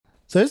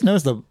So I just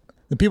noticed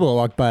the people that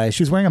walked by,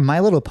 she was wearing a My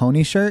Little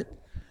Pony shirt.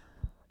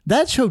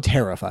 That show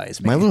terrifies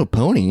me. My Little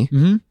Pony?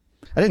 Mm-hmm.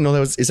 I didn't know that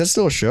was... Is that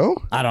still a show?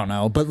 I don't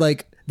know, but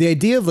like the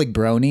idea of like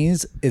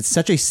bronies is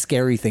such a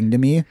scary thing to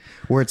me.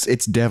 Where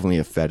it's definitely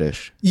a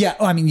fetish. Yeah,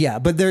 I mean, yeah,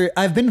 but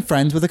I've been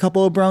friends with a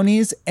couple of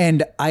bronies,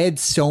 and I had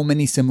so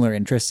many similar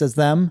interests as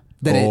them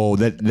that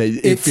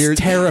it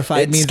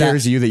terrified me. It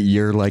scares you that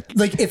you're like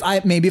if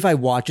I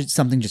watch it,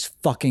 something just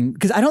fucking,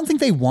 because I don't think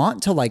they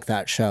want to like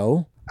that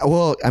show.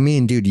 Well, I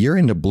mean, dude, you're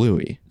into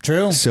Bluey.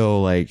 True.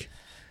 So like.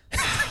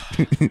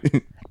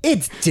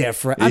 It's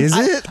different. Is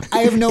it? I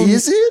have no.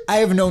 Is it? I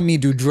have no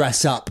need to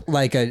dress up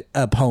like a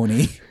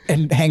pony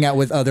and hang out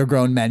with other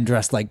grown men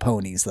dressed like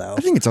ponies, though.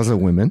 I think it's also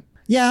women.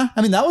 Yeah,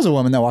 I mean that was a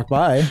woman that walked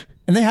by,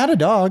 and they had a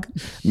dog.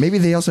 Maybe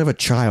they also have a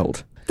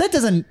child. That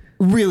doesn't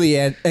really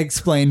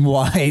explain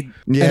why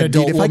an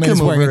adult dude, woman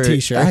is wearing a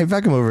t-shirt. If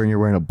I come over and you're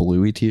wearing a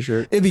Bluey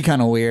t-shirt, it'd be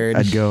kind of weird.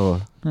 I'd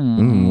go,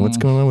 what's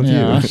going on with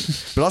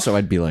you? But also,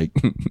 I'd be like,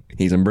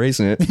 he's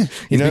embracing it.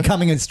 He's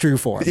becoming its true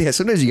form. Yeah,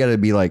 sometimes you got to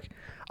be like,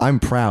 I'm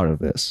proud of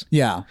this.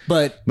 Yeah,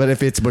 but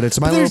it's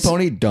My Little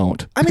Pony,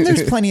 don't. I mean,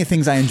 there's plenty of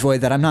things I enjoy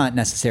that I'm not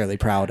necessarily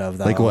proud of,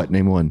 though. Like what?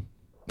 Name one.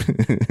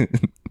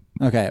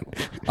 Okay,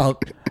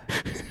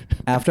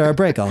 after our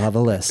break, I'll have a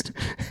list.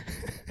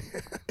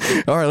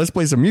 All right, let's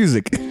play some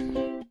music.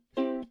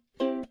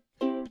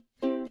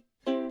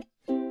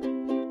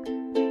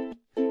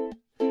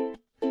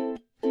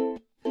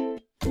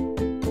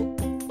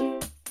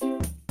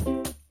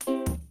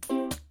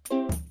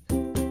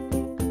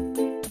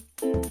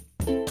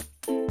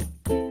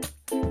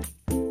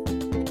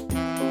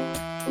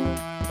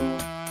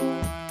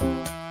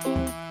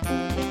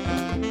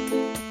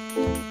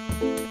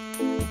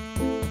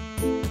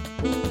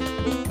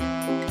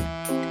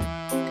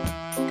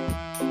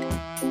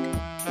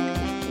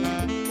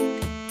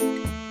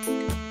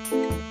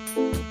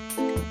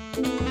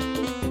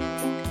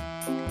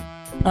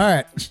 All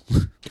right.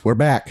 We're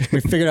back. We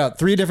figured out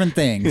 3 different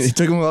things. It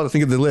took him a while to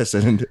think of the list,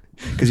 and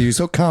because you were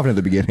so confident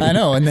at the beginning. I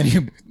know, and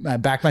then I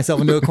backed myself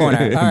into a corner.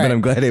 All right. But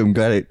I'm glad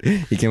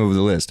he came up with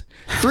a list.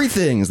 3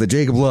 things that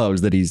Jacob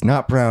loves that he's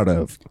not proud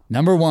of.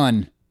 Number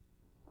 1,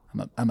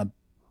 I'm a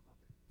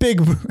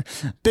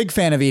big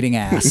fan of eating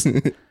ass.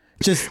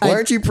 Why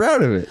aren't you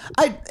proud of it?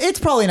 It's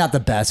probably not the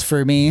best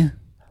for me,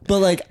 but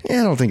like, I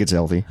don't think it's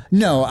healthy.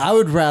 No, I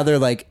would rather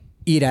like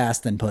eat ass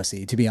than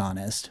pussy, to be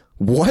honest.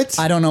 What?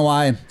 I don't know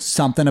why.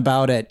 Something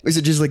about it. Is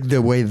it just like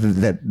the way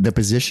that the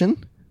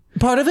position?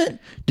 Part of it.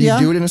 Do you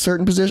do it in a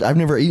certain position? I've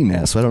never eaten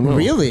ass, so I don't know.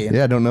 Really?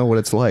 Yeah, I don't know what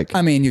it's like.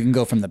 I mean, you can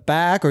go from the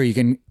back, or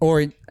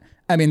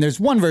I mean, there's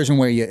one version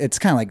where it's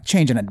kind of like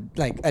changing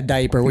a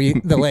diaper where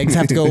the legs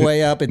have to go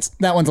way up.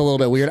 That one's a little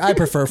bit weird. I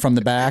prefer from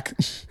the back.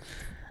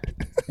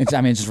 It's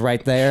just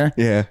right there.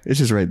 Yeah, it's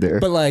just right there.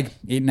 But like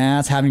eating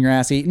ass, having your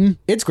ass eaten,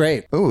 it's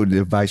great. Oh,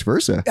 vice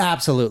versa.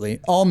 Absolutely.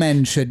 All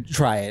men should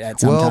try it at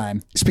some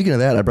time. Speaking of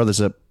that, I brought this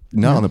up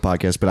not on the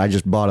podcast, but I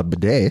just bought a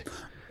bidet.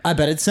 I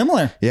bet it's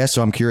similar. Yeah,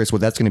 so I'm curious what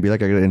that's going to be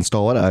like. I got to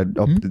install it.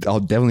 I'll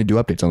definitely do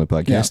updates on the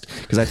podcast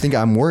because I think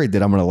I'm worried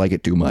that I'm going to like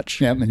it too much.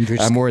 Yeah,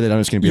 I'm worried that I'm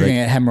just going to be you're like,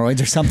 going to get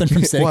hemorrhoids or something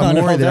from sitting on it. I'm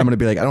all worried that day. I'm going to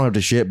be like, I don't have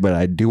to shit, but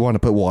I do want to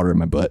put water in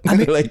my butt. I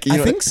mean, like, I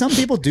think some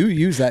people do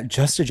use that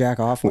just to jack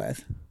off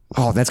with.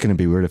 Oh, that's going to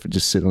be weird if it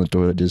just sit on the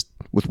toilet just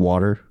with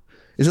water.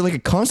 Is it like a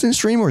constant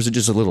stream or is it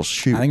just a little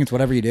shoot? I think it's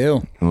whatever you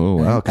do. Oh,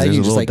 wow, because there's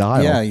a little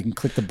dial. Yeah, you can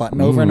click the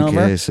button over and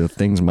over. Okay, so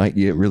things might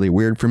get really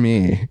weird for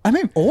me. I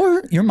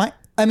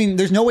mean,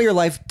 there's no way your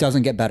life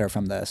doesn't get better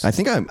from this. I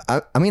think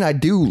I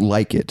do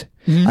like it.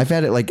 Mm-hmm. I've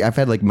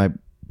had like my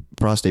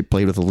prostate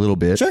played with a little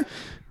bit. Sure.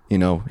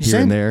 Here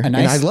Same. and there. And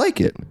I like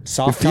it.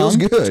 Soft it feels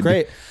tongue. good. It's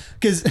great.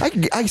 Because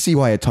I see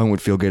why a tongue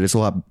would feel good. It's a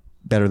lot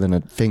better than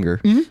a finger.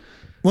 Mm-hmm.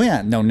 Well,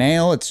 yeah, no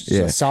nail. It's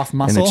just a soft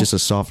muscle. And it's just a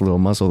soft little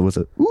muscle with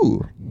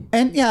ooh.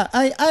 And yeah,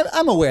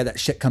 I'm aware that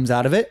shit comes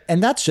out of it.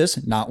 And that's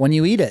just not when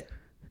you eat it.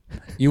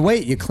 You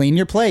wait, you clean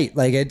your plate.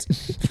 Like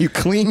you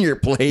clean your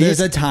plate.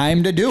 There's a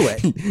time to do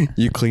it.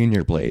 You clean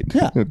your plate.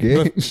 Yeah.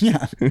 Okay.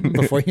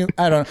 Before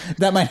I don't,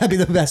 that might not be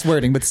the best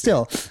wording, but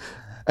still.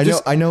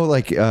 I know.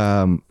 Like,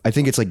 I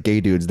think it's like gay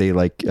dudes. They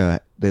like,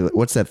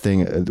 what's that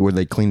thing where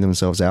they clean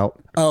themselves out?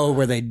 Oh,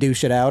 where they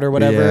douche it out or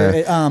whatever.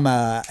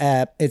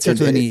 Yeah. It starts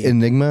with an E.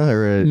 Enigma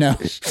or no.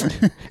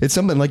 It's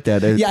something like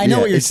that. Yeah, I know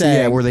what you're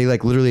saying. Yeah, where they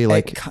like literally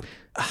like.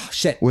 Oh,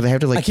 shit. Where they have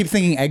to like. I keep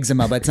thinking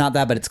eczema, but it's not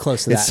that. But it's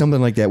close to that. It's something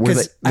like that. Where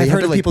they I've have heard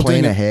to of like people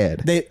plan doing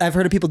ahead. I've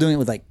heard of people doing it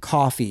with like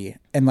coffee,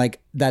 and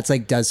like that's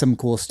like does some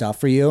cool stuff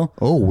for you.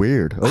 Oh,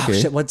 weird. Okay. Oh,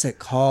 shit. What's it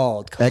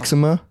called?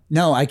 Eczema.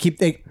 No, I keep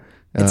thinking.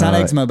 It's not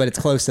eczema, but it's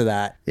close to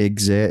that.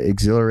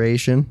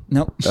 Exhilaration.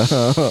 Nope.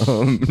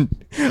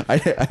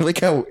 I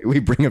like how we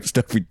bring up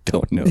stuff we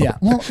don't know. Yeah.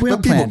 Well,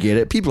 but people get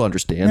it. People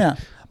understand. Yeah.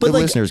 But the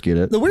listeners get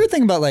it. The weird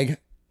thing about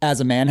like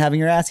as a man having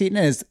your ass eaten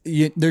is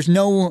there's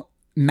no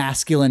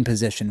masculine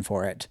position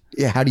for it.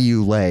 Yeah. How do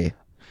you lay?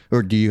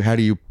 Or how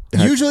do you?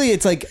 Usually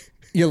it's like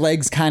your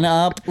legs kind of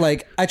up.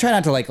 Like I try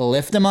not to like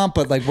lift them up,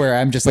 but like where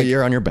I'm just But like,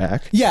 you're on your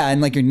back. yeah,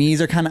 and like your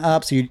knees are kind of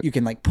up, so you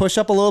can like push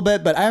up a little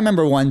bit. But I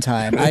remember one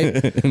time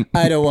I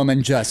had a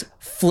woman just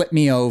flip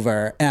me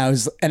over,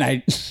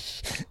 and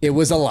it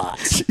was a lot.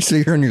 So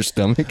you're on your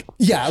stomach.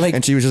 Yeah, like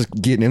And she was just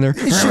getting in there.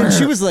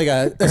 she was like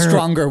a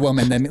stronger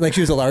woman than me. Like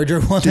she was a larger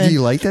woman. Did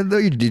you like that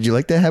though? Did you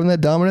like that having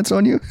that dominance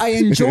on you? I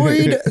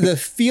enjoyed the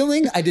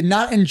feeling. I did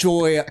not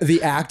enjoy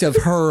the act of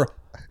her.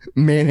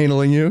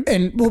 Manhandling you.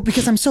 And well,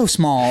 because I'm so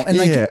small, and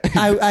like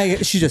Yeah.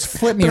 she just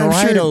flipped me But I'm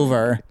right sure-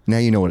 over. Now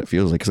you know what it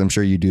feels like because I'm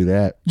sure you do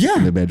that. Yeah,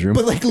 in the bedroom.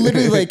 But like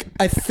literally, like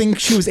I think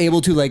she was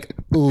able to like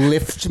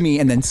lift me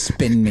and then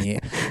spin me,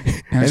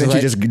 and then she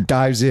just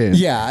dives in.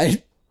 yeah.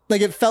 Like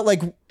it felt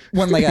like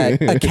when like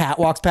a cat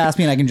walks past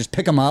me and I can just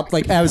pick him up.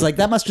 Like I was like,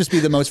 that must just be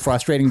the most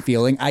frustrating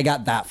feeling. I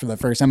got that for the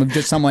first time of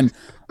just someone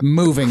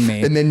moving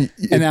me, And then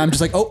I'm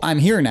just like, oh, I'm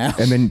here now.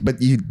 And then, but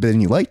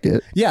then you liked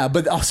it. Yeah,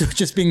 but also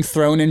just being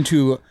thrown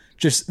into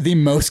just the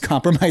most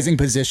compromising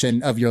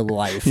position of your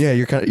life. Yeah,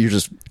 you're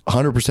just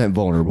 100%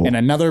 vulnerable. In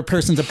another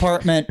person's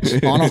apartment,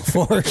 on all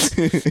fours,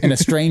 in a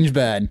strange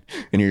bed.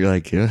 And you're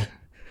like, yeah,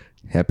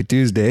 happy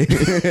Tuesday,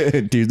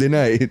 Tuesday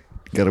night.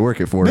 Got to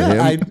work it for Yeah,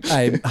 him.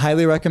 I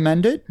highly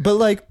recommend it. But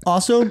like,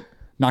 also,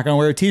 not gonna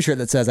wear a T-shirt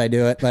that says I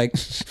do it. Like,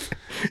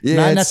 Yeah,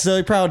 not it's-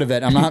 necessarily proud of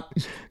it. I'm not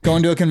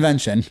going to a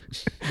convention.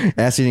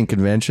 Ass eating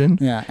convention.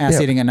 Yeah,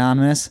 ass eating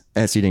anonymous,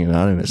 Ass eating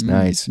anonymous.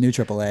 Nice. new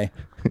AAA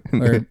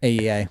or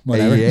AEA,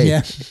 whatever. AEA.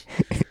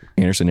 Yeah,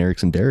 Anderson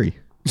Erickson Dairy.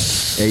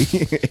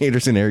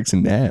 Anderson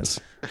Erickson Ass.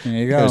 there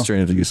you I go. was trying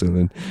to think of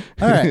something.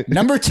 All right,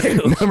 number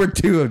 2. Number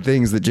 2 of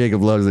things that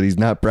Jacob loves that he's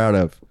not proud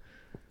of.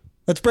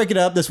 Let's break it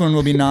up. This one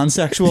will be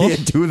non-sexual. Yeah,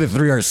 2 of the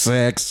 3 are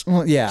sex.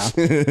 Well, yeah.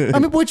 I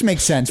mean, which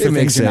makes sense for It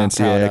makes things you're not sense,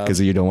 proud yeah, of. because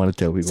you don't want to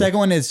tell people. Second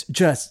one is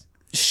just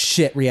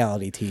shit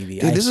reality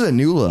TV. Dude, this is a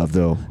new love,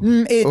 though.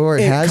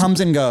 It has- comes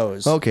and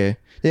goes. Okay.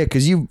 Yeah,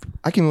 because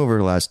I came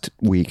over last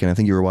week, and I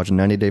think you were watching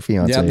 90 Day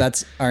Fiancé. Yep,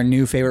 that's our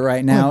new favorite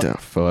right now. What the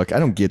fuck? I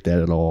don't get that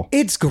at all.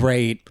 It's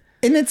great.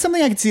 And it's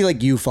something I could see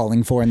like you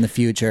falling for in the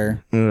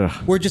future. Ugh.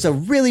 We're just a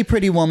really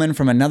pretty woman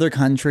from another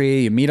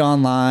country. You meet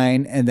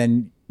online and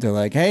then they're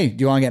like, hey,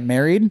 do you want to get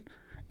married?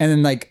 And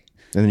then like,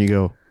 And then you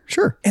go,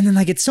 sure.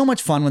 it's so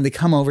much fun when they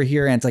come over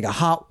here and it's like a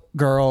hot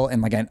girl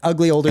and like an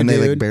ugly older And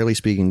dude. they like barely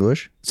speak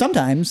English.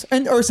 Sometimes,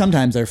 or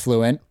sometimes they're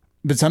fluent,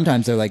 but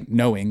sometimes they're like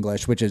no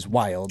English, which is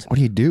wild. What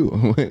do you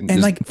do?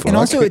 And like, and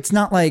also it's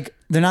not like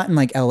they're not in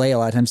like LA a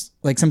lot of times.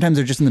 Like sometimes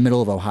they're just in the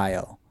middle of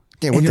Ohio.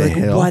 Yeah, And what you're the like,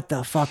 hell? what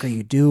the fuck are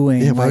you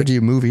doing? Yeah, why Like, would you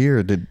move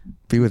here to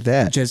be with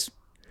that? just,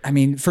 I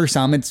mean, for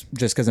some, it's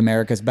just because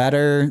America's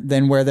better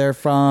than where they're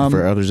from.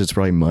 For others, it's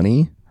probably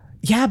money.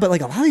 Yeah, but like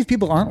a lot of these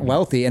people aren't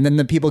wealthy. And then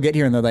the people get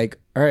here and they're like,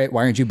 all right,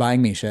 why aren't you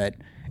buying me shit?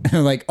 And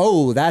they're like,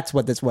 oh, that's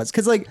what this was.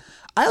 Because like,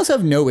 I also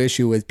have no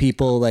issue with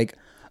people like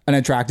an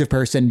attractive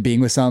person being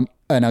with an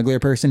uglier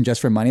person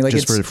just for money. Like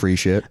Just it's, for the free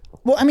shit.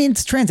 well, I mean,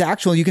 it's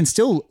transactional. You can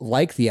still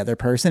like the other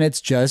person. It's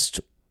just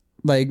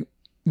like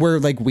where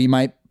like we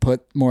might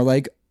put more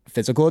like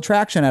physical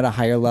attraction at a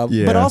higher level,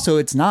 Yeah. but also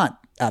it's not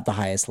at the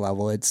highest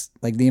level. It's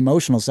like the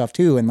emotional stuff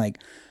too. And like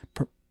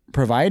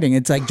providing,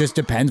 it's like, just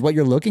depends what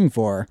you're looking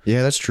for.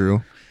 Yeah, that's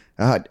true.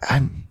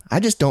 I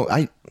just don't.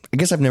 I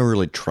guess I've never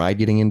really tried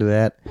getting into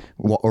that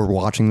or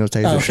watching those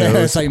types of Okay, I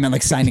shows. thought you meant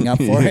like signing up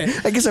for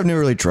it. I guess I've never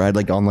really tried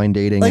like online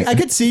dating. Like I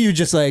could see you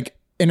just like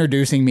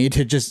introducing me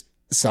to just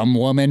some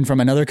woman from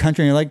another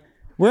country. And you're like,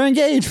 we're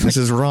engaged. This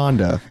is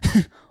Rhonda.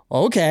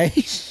 Okay.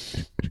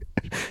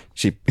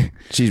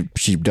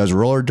 She does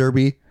roller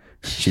derby.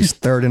 She's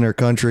third in her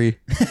country,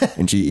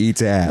 and she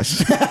eats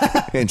ass.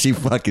 And she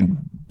fucking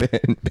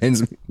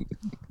bends,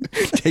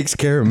 takes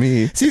care of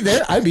me. See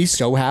there, I'd be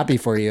so happy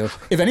for you.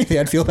 If anything,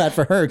 I'd feel bad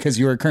for her because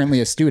you are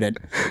currently a student,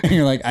 and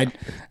you're like, I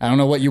don't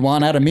know what you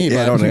want out of me,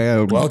 Yeah, I but don't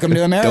know. welcome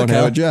to America. Don't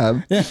have a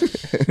job. Yeah.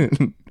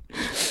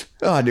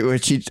 Oh,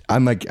 dude,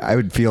 I'm like, I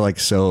would feel like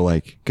so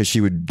like, because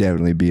she would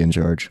definitely be in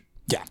charge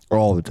Yeah.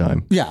 all the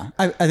time. Yeah.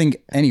 I think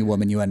any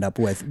woman you end up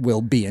with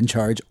will be in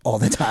charge all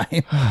the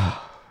time.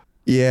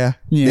 Yeah,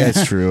 Yeah.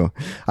 that's true.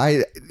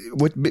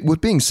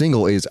 With being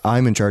single is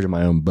I'm in charge of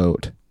my own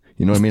boat.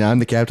 You know what I mean? I'm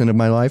the captain of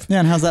my life. Yeah.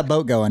 And how's that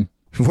boat going?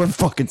 We're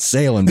fucking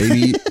sailing,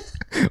 baby.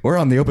 We're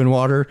on the open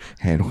water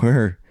and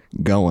we're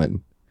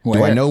going. Do I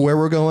Where? know where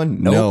we're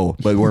going? No,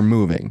 but we're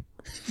moving.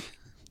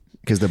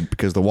 Because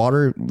the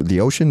water, the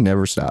ocean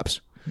never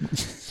stops.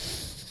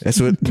 That's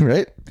what,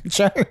 right?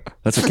 Sure.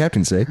 That's what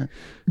captains say.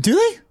 Do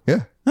they?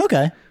 Yeah,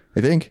 Okay.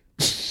 I think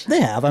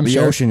They have, I'm the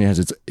sure. ocean is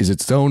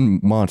its own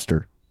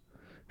monster.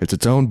 It's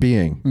its own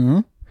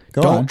being.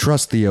 Go Don't on.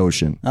 trust the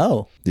ocean.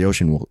 Oh, The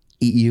ocean will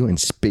eat you and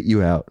spit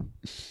you out.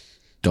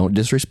 Don't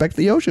disrespect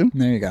the ocean.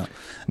 there you go.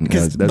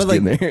 That's But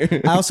like, getting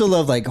there. I also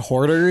love like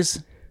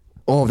hoarders.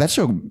 Oh, that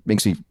show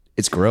makes me.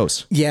 It's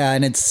gross. Yeah,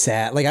 and it's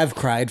sad. Like I've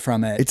cried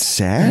from it. It's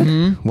sad.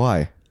 Mm-hmm.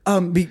 Why?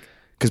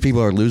 Because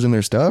People are losing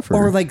their stuff,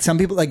 or like some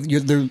people like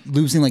they're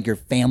losing like your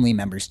family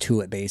members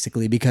to it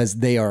basically because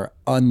they are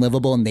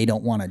unlivable and they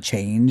don't want to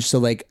change. So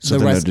like so the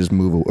then they'll rest. just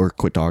move or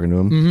quit talking to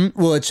them.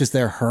 Well, it's just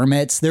they're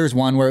hermits. There's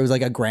one where it was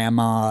like a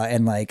grandma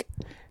and like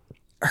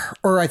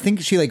or I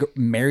think she like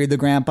married the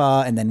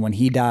grandpa, and then when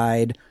he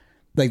died,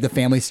 like the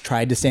families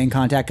tried to stay in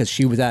contact because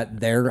she was at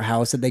their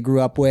house that they grew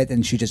up with,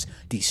 and she just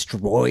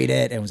destroyed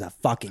it. It was a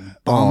fucking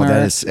bummer. Oh,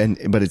 that is,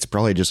 but it's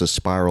probably just a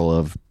spiral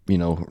of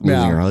losing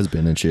her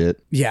husband and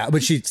shit. Yeah,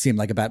 but she seemed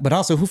like a bad. But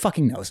also, who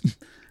fucking knows?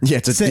 Yeah,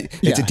 it's a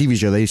TV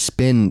show. They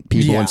spin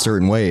people in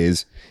certain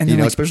ways, and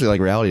especially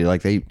like reality.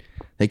 Like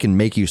they can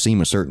make you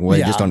seem a certain way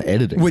just on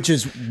editing, which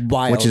is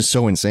wild, which is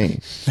so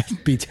insane.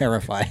 That'd be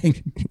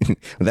terrifying.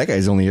 That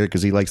guy's only here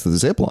because he likes the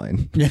zip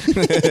line.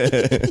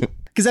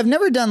 Because I've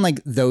never done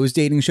like those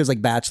dating shows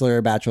like Bachelor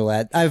or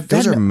Bachelorette.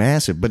 Those are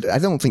massive, but I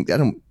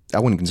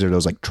wouldn't consider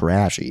those like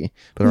trashy.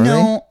 But are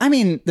they? I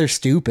mean they're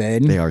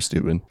stupid. They are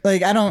stupid.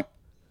 Like I don't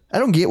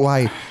get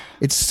why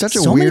it's such a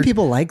so weird. Many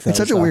people like those. It's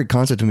such a weird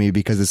concept to me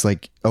because it's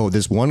like, oh,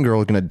 this one girl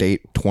is gonna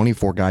date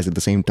 24 guys at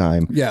the same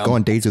time. Yeah. Go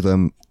on dates with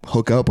them,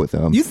 hook up with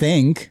them. You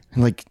think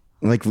like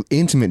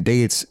intimate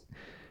dates?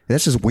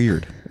 That's just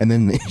weird. And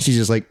then she's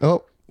just like,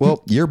 oh,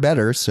 well, you're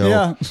better.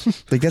 So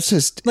like that's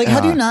just like, how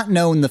do you not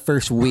know in the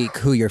first week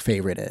who your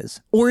favorite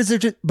is, or is there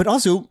just? But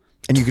also.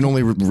 And you can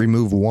only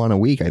remove one a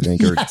week, I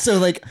think. Or, so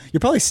like you're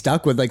probably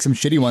stuck with like some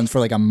shitty ones for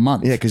like a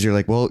month. Yeah, because you're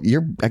like, well,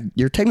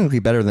 you're technically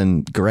better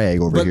than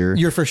Greg over here.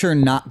 You're for sure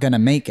not gonna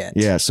make it.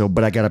 Yeah. So,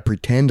 but I gotta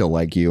pretend to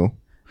like you.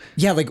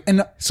 Yeah, like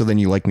and so then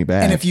you like me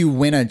back. And if you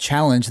win a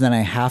challenge, then I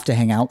have to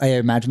hang out. I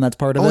imagine that's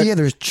part of it. Oh yeah,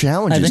 there's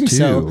challenges I think too.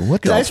 So.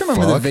 What the I just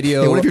remember the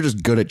video. Hey, what if you're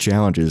just good at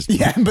challenges?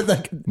 Yeah, but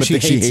like she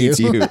hates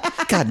you.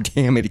 God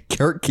damn it,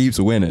 Kurt keeps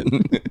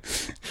winning.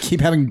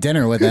 Keep having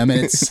dinner with him,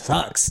 and it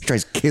sucks.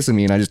 Tries kissing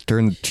me, and I just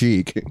turn the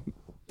cheek.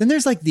 Then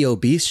there's like the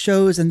obese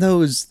shows and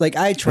those like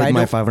I tried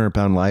like my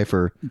 500-pound life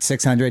or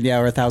 600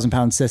 or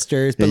 1,000-pound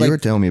sisters. But yeah, like, you were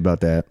telling me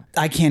about that.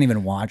 I can't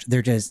even watch.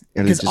 They're just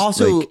because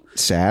also like,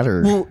 sad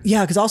or well,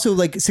 yeah, because also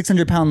like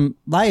 600-pound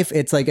life,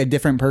 it's like a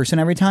different person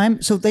every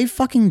time, so they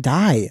fucking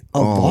die a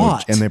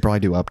lot, and they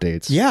probably do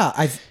updates. Yeah,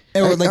 I've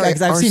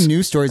seen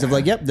news stories of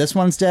like, yep, this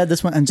one's dead,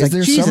 this one. And it's is like,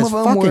 there Jesus some of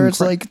them where it's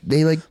like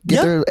they like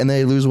get there and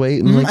they lose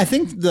weight? And I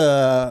think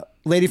the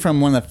lady from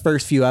one of the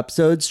first few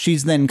episodes,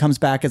 she's then comes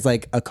back as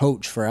like a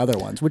coach for other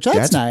ones, which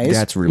that's nice.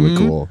 That's really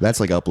cool. That's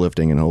like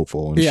uplifting and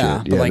hopeful and shit.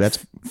 Yeah, like that's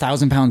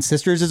 1,000-pound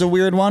sisters is a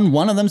weird one.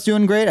 One of them's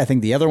doing great. I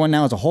think the other one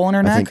now has a hole in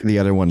her neck. I think the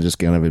other one just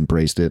kind of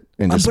embraced it.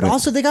 And just but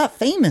also they got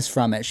famous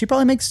from it. She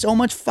probably makes so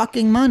much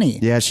fucking money.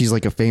 Yeah, she's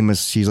like a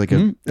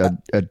TV I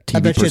bet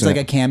she has person. like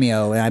a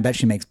cameo, and I bet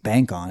she makes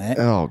bank on it.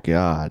 Oh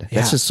God,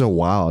 that's just so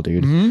wild,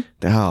 dude.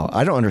 Oh,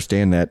 I don't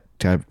understand that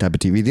type of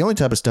TV. The only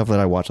type of stuff that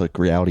I watch, like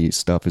reality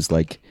stuff, is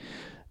like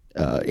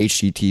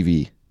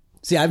HGTV.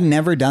 See, I've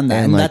never done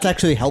that, and that's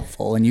actually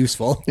helpful and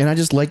useful. And I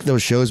just like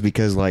those shows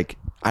because, like,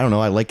 I don't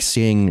know, I like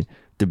seeing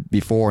the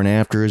before and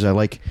afters.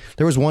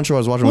 There was one show I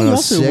was watching when I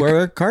was sick. You also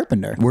were a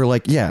carpenter. Where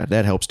like, yeah,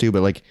 that helps too.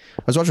 But like,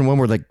 I was watching one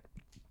where like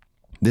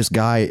this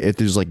guy, if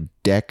there's like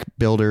deck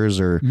builders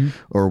or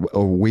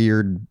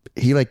weird,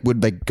 he like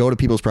would like go to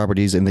people's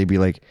properties and they'd be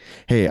like,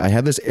 hey, I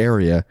have this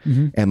area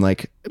and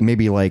like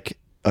maybe like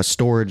a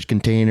storage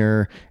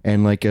container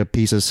and like a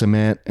piece of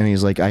cement, and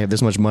he's like, I have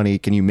this much money,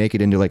 can you make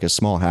it into like a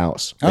small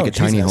house, like a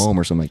tiny home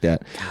or something like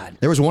that. God.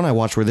 There was one I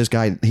watched where this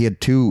guy, he had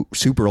 2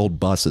 super old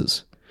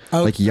buses,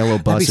 like yellow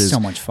buses. That'd be so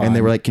much fun. And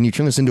they were like, can you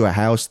turn this into a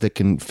house that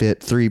can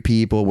fit 3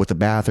 people with a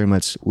bathroom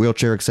that's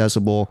wheelchair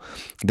accessible,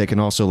 that can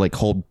also like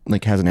hold,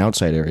 like has an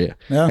outside area.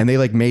 And they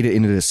like made it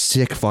into this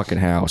sick fucking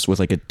house with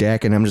like a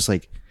deck, and I'm just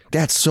like,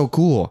 that's so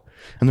cool.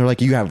 And they're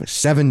like, you have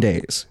 7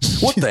 days.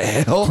 What the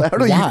hell? How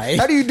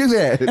do you do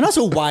that? And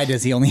also, why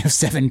does he only have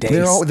 7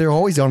 days? They're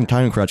always on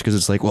time crunch because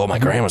it's like, well, my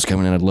grandma's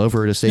coming in. I'd love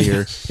her to stay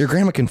here. Your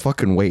grandma can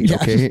fucking wait,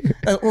 okay?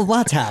 Well,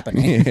 lots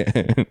happening.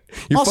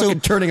 You're also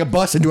fucking turning a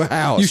bus into a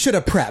house. You should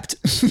have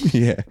prepped.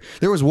 Yeah.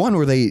 There was one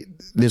where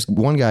this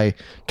one guy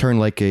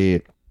turned like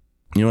a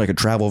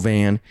travel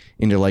van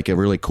into like a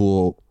really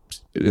cool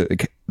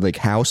like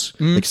house,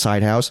 like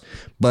side house,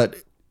 but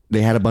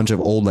they had a bunch of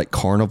old like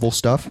carnival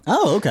stuff.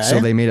 Oh, okay. So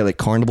they made it like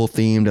carnival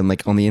themed, and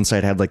like on the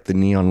inside had like the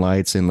neon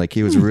lights, and like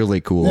it was really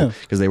cool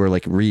because they were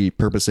like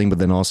repurposing, but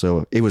then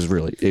also it was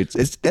really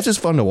it's that's just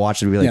fun to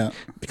watch and be like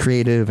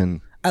creative.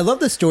 And I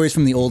love the stories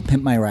from the old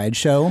Pimp My Ride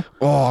show.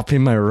 Oh,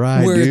 Pimp My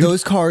Ride, where dude.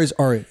 Those cars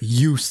are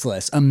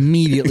useless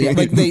immediately.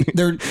 Like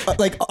they're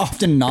like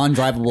often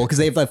non-drivable because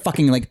they have a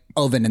fucking like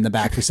oven in the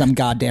back for some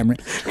goddamn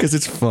because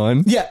it's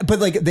fun. Yeah, but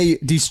like they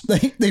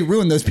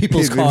ruin those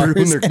people's cars.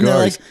 Ruin their cars. They're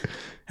like,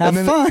 have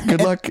fun.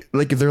 Good luck.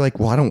 Like if they're like,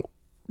 well, I don't.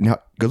 Now,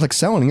 good luck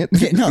selling it.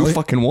 Yeah, no, who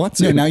fucking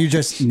wants it? No, now you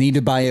just need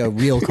to buy a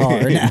real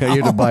car. Now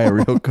you have to buy a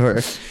real car.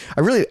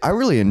 I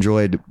really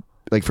enjoyed,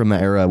 like from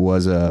that era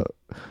was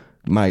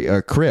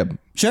my crib.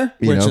 Sure,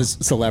 which is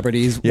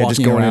celebrities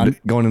walking just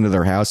around. going into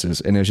their houses,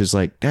 and it's just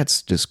like,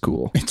 that's just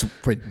cool. It's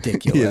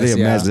ridiculous. Yeah, they have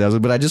massive houses,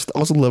 but I just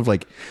also love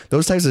like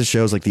those types of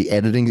shows, like the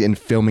editing and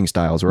filming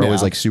styles were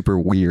always like super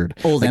weird.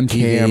 Old like,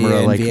 MTV camera,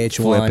 and like VH1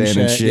 flipping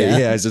and shit. Yeah.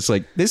 Yeah, it's just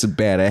like, this is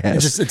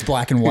badass. It's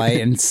black and white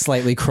and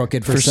slightly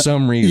crooked for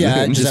some reason.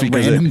 Yeah, just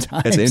because random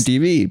times. That's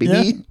MTV, baby.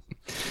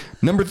 Yeah.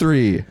 Number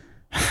 3.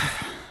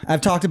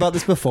 I've talked about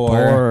this before.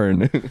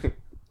 Porn.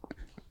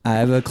 I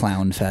have a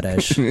clown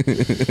fetish.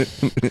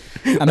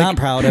 I'm not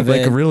proud of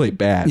it. Like really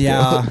bad.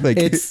 Yeah, though. Like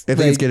I think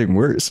it's getting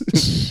worse.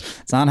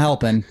 It's not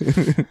helping.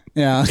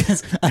 Yeah,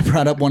 'cause I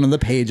brought up one of the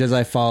pages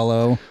I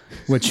follow,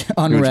 which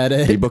on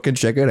Reddit. People can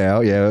check it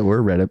out. Yeah,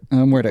 we're Reddit.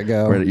 Where'd it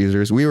go? Reddit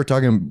users. We were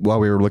talking while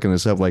we were looking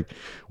this up. Like,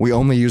 we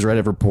only use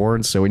Reddit for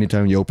porn. So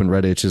anytime you open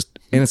Reddit, it's just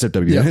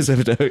NSFW, Yep.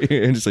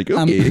 NSFW, and it's like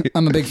okay.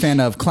 I'm a big fan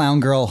of Clown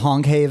Girl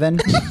Honk Haven.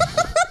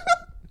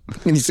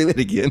 Can you say that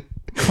again?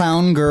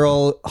 Clown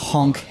Girl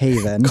Honk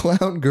Haven.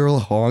 Clown Girl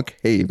Honk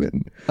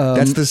Haven.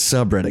 That's the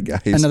subreddit,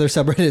 guys. Another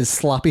subreddit is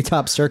Sloppy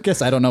Top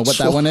Circus. I don't know what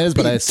that one is,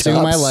 but I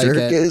assume I like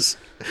it. So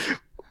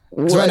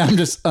right now I'm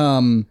just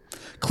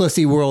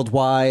Clussy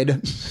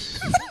Worldwide.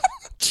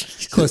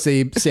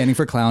 Clussy standing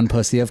for clown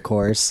pussy, of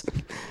course.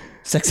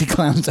 Sexy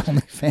Clowns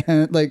Only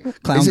fan, like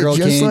Clown Is it Girl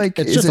just Kink. like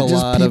It's is just it a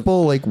just lot of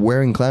people like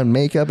wearing clown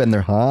makeup and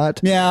they're hot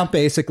yeah,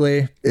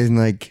 basically. and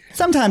like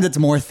Sometimes it's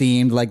more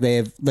themed, like they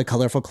have the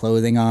colorful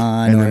clothing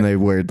on, and or, then they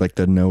wear like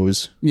the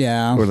nose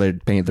yeah. or they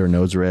paint their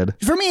nose red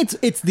For me,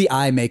 it's the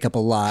eye makeup a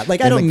lot. Like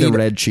I and don't like need the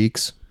red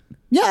cheeks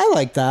Yeah, I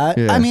like that.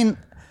 Yeah. I mean,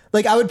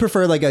 like I would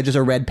prefer like just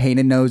a red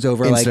painted nose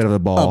over like Instead of a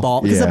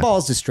ball. because Yeah. the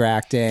ball's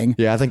distracting.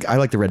 Yeah, I think I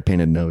like the red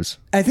painted nose.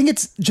 I think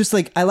it's just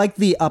like I like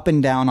the up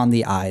and down on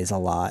the eyes a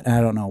lot, and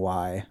I don't know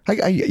why.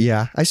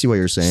 Yeah, I see what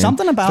you're saying.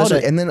 Something about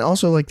Especially- it. And then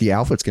also like the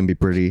outfits can be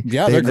pretty.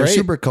 Yeah, they're they're great.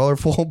 super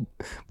colorful,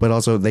 but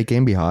also they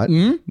can be hot.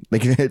 Mm-hmm.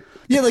 Like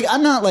Yeah, like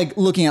I'm not like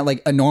looking at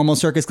like a normal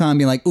circus clown and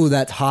being like, "Ooh,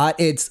 that's hot."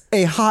 It's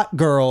a hot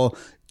girl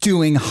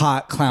doing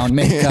hot clown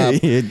makeup.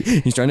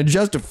 he's trying to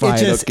justify It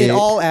just okay? it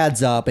all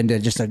adds up into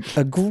just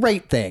a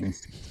great thing.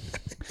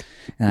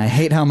 And I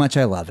hate how much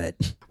I love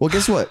it. Well,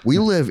 guess what? We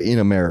live in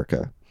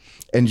America,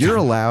 and you're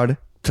allowed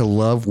to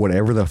love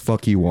whatever the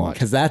fuck you want.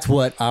 Because that's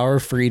what our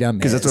freedom is.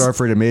 Because that's what our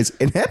freedom is.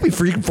 And happy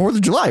freaking 4th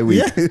of July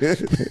week. Yeah.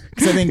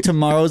 Because I think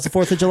tomorrow's the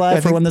 4th of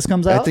July for when this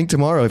comes out. I think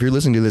tomorrow, if you're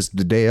listening to this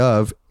the day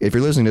of, if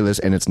you're listening to this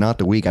and it's not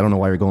the week, I don't know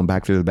why you're going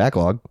back through the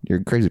backlog. You're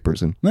a crazy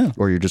person. Yeah.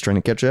 Or you're just trying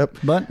to catch up.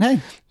 But hey,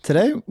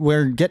 today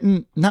we're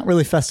getting not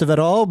really festive at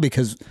all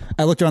because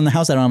I looked around the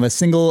house. I don't have a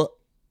single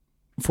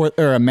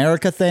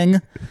America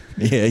thing.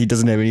 Yeah, he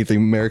doesn't have anything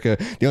America.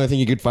 The only thing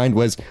you could find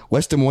was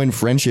West Des Moines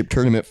Friendship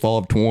Tournament fall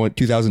of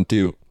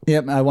 2002.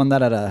 Yep, I won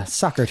that at a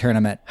soccer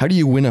tournament. How do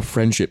you win a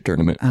friendship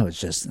tournament? I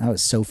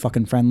was so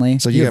fucking friendly.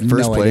 So you got have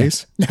first no idea.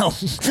 place? No,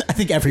 I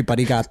think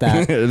everybody got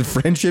that. The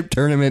friendship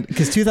tournament.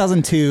 Because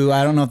 2002,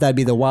 I don't know if that'd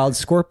be the Wild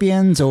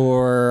Scorpions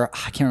or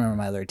I can't remember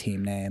my other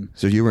team name.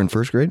 So you were in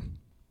first grade?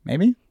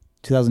 Maybe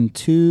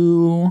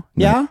 2002.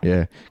 Yeah,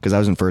 Yeah, because I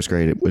was in first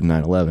grade with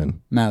 9/11.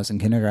 I was in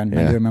kindergarten.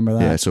 Yeah. I do remember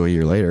that. Yeah, so a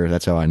year later,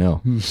 that's how I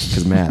know.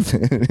 Because math.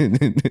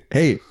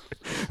 Hey,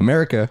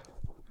 America.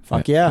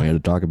 Fuck We yeah. had to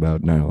talk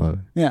about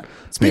 9/11. Yeah.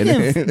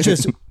 Speaking of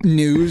just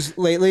news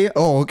lately,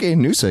 Oh, okay.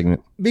 New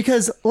segment.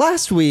 because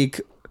last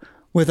week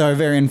with our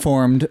very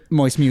informed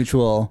Moist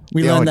Mutual,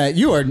 we Yeah, learned that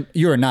you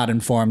are not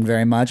informed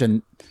very much,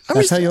 and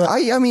that's how you.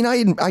 I mean,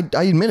 I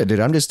admit it, dude.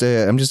 I'm just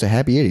a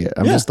happy idiot.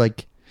 I'm Yeah. just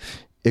like,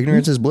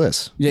 ignorance is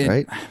bliss, Yeah,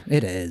 right?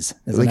 It is.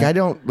 isn't Like it?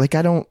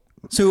 I don't.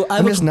 So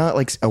I'm just not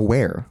like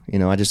aware. You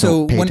know, I just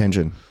don't pay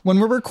attention. When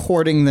we're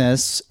recording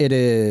this, it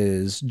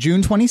is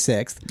June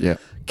 26th. Yeah.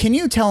 Can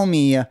you tell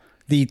me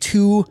the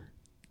two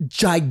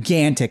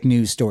gigantic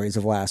news stories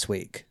of last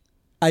week?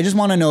 I just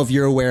want to know if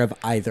you're aware of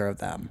either of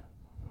them.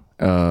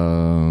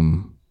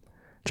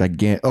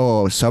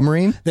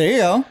 Submarine. There you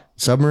go.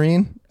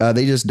 Submarine.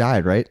 They just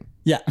died, right?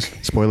 Yeah.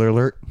 Spoiler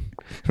alert.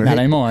 Right? Not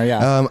anymore.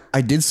 Yeah.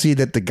 I did see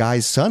that the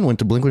guy's son went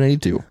to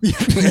Blink-182.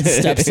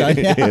 Stepson.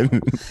 Yeah.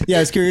 Yeah. I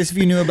was curious if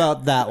you knew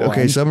about that one.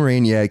 Okay,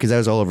 Submarine, yeah, because that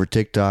was all over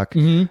TikTok.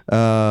 And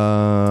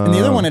the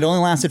other one, it only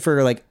lasted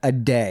for like a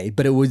day,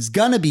 but it was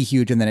gonna be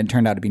huge, and then it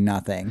turned out to be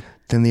nothing.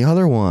 Then the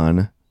other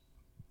one,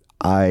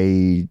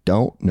 I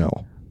don't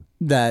know.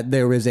 That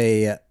there was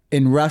in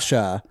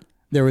Russia,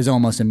 there was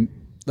almost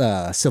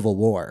a civil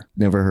war.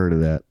 Never heard of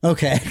that.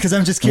 Okay, because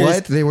I'm just curious.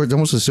 What? They were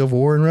almost a civil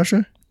war in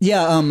Russia?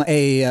 Yeah,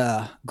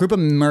 a group of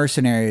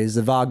mercenaries,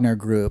 the Wagner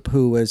Group,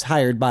 who was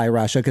hired by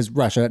Russia because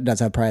Russia does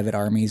have private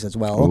armies as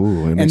well, Ooh,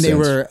 that and makes they sense.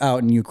 were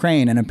out in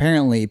Ukraine, and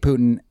apparently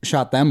Putin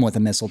shot them with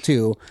a missile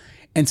too,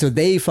 and so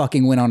they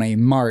fucking went on a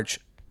march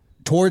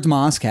towards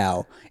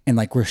Moscow and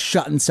like were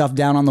shutting stuff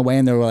down on the way,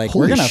 and they were like,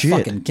 Holy "We're gonna shit.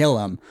 fucking kill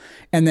him,"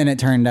 and then it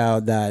turned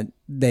out that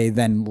they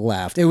then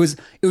left. It was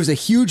a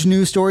huge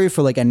news story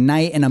for like a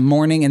night and a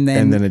morning, and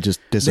then it just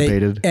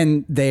dissipated.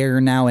 and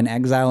they're now in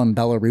exile in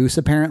Belarus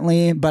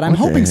apparently. But I'm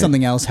hoping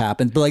something else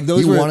happens. But like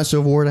those You were want a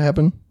civil war to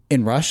happen?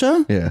 in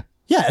Russia. Yeah.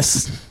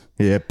 Yes.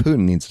 Yeah, Putin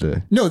needs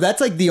to. No, that's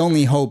like the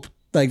only hope.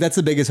 Like that's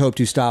the biggest hope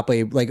to stop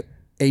a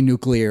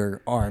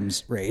nuclear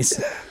arms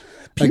race.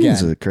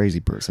 Putin's a crazy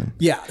person.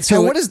 Yeah. So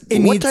So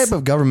what type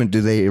of government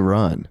do they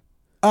run?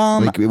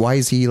 Like, why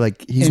is he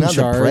like, he's in not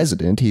charge. the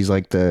president. He's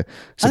like the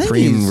think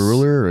supreme he's-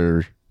 ruler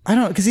or, I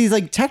don't know because he's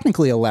like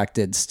technically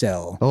elected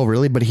still. oh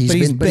really? But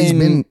he's But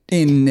been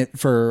in it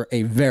for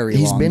a very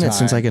he's long been time. it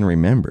since I can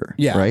remember.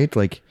 Yeah. Right.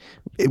 Like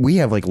we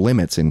have like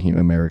limits in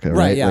America, right?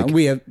 Right, yeah. Like,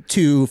 We have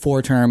 2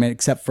 4-term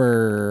except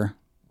for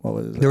what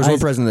was it? There was one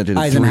president that did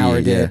Eisenhower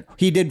 3, did. yeah.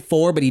 He did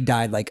 4, but he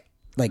died like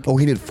Oh,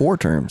 he did 4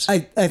 terms. I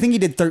think he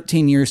did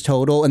 13 years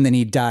total, and then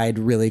he died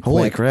really quick.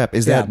 Holy crap!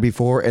 Is that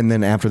before and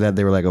then after that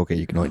they were like, okay,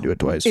 you can only do it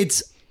twice?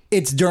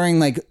 It's during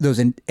like those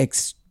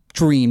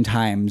extreme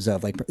times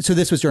of like. So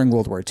this was during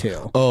World War II.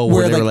 Oh,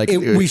 where they were like,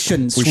 we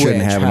shouldn't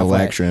have an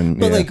election.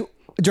 But yeah. like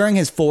during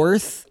his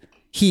 4th,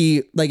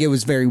 he like it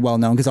was very well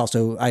known because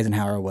also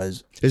Eisenhower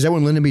was. Is that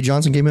when Lyndon B.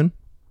 Johnson came in?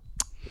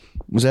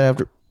 Was that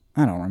after?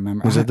 I don't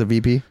remember. Was that the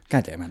VP?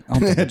 God damn it. I'll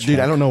double Dude, check.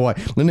 I don't know why.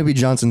 Lyndon B.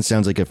 Johnson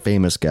sounds like a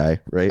famous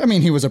guy, right? I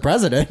mean, he was a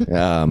president.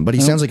 But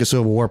he sounds like a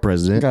Civil War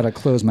president. Gotta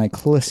close my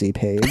Clissy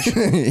page.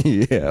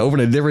 Yeah,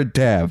 open a different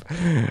tab.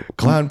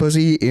 Clown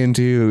pussy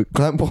into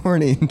clown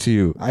porn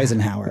into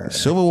Eisenhower.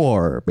 Civil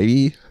War,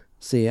 baby.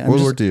 See, World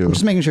War II. I'm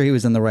just making sure he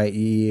was in the right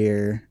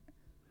year.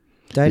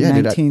 Died Yeah, in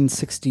dude,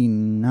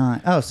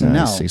 1969. Oh, so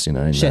no.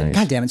 69. Shit. Nice.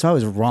 God damn it. So I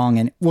was wrong.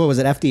 And what was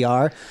it?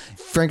 FDR?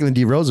 Franklin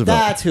D. Roosevelt.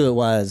 That's who it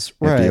was.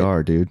 Right.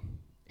 FDR, dude.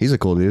 He's a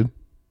cool dude.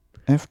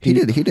 He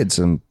did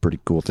some pretty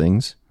cool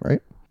things,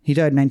 right? He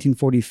died in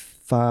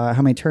 1945.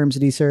 How many terms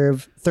did he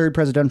serve? 3rd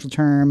presidential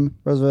term,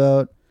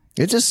 Roosevelt.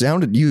 It just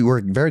sounded you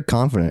were very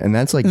confident, and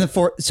that's like And the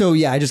 4th. So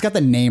yeah, I just got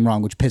the name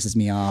wrong, which pisses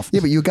me off. yeah,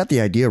 but you got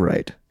the idea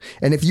right.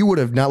 And if you would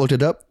have not looked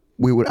it up,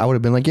 I would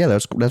have been like, yeah,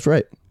 that's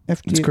right.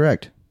 That's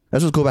correct.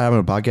 That's what's cool about having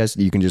a podcast.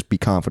 You can just be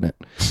confident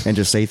and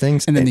just say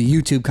things. And then the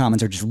YouTube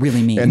comments are just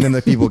really mean. And then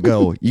the people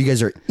go, you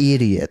guys are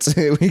idiots.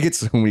 We get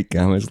so many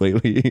comments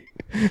lately.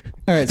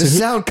 All right, The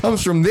sound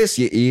comes from this,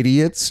 you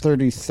idiots.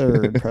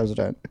 33rd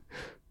president.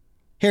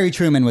 Harry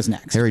Truman was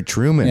next. Harry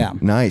Truman. Yeah.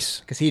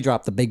 Nice. Because he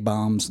dropped the big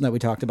bombs that we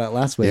talked about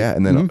last week. Yeah.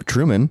 And then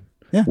Truman.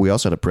 Yeah. We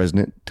also had a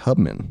president,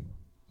 Tubman.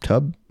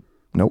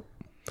 Nope.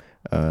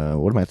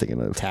 What am I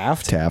thinking of?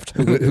 Taft? Taft.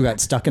 Who got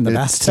stuck in the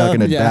bathtub. Stuck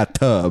in a Yeah.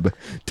 bathtub.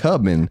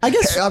 Tubman. I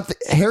guess-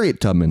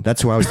 Harriet Tubman.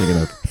 That's who I was thinking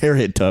of.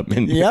 Harriet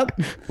Tubman. Yep.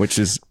 Which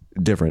is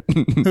different.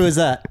 Who is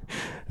that?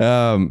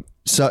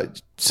 So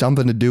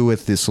something to do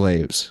with the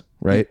slaves,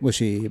 right? Was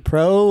she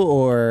pro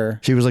or?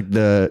 She was like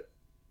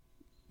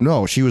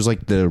she was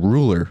like the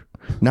ruler.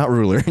 Not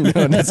ruler. No,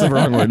 that's the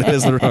wrong word. That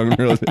is the wrong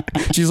word.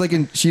 She's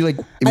like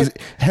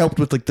helped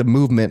with like the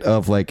movement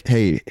of like,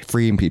 hey,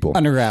 freeing people.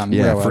 Underground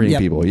Yeah, railroad. freeing Yep.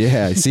 people.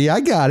 Yeah. See,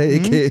 I got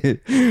it.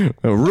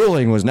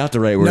 Ruling was not the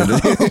right word.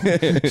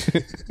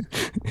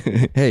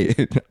 Hey,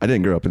 I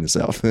didn't grow up in the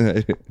South.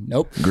 I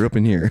Nope. grew up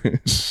in here.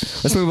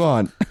 Let's move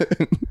on.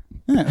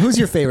 Yeah, who's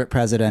your favorite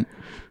president?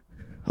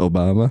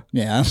 Obama.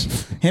 Yeah.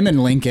 Him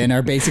and Lincoln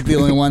are basically the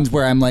only ones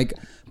where I'm like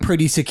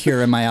pretty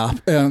secure in my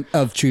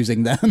of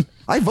choosing them.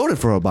 I voted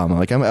for Obama.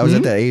 Like I was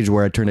at that age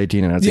where I turned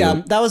 18 and I was Yeah,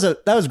 like,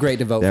 that was great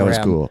to vote for That was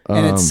him. cool.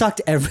 And it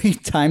sucked every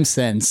time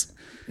since.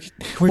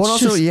 well,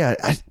 also, yeah,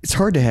 it's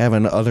hard to have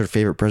other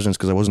favorite presidents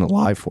because I wasn't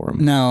alive for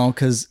him. No,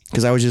 because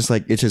Because I was just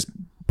like, it's just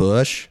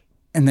Bush,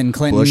 and then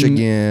Clinton, Bush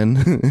again,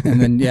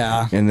 and then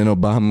yeah, and then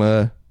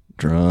Obama,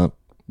 Trump,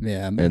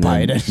 yeah, and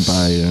Biden.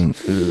 then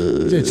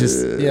Biden. It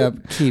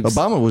just keeps.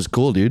 Obama was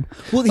cool, dude.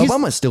 Well, he's-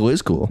 Obama still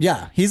is cool.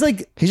 Yeah, he's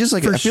like He's just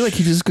like, for I feel like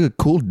he's just a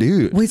cool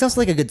dude. Well, he's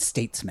also like a good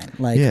statesman.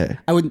 Like, Yeah.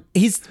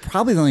 He's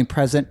probably the only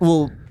president.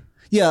 Well,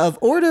 yeah, of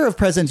order of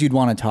presidents you'd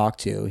want to talk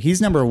to,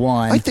 he's number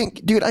one. I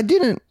think, dude,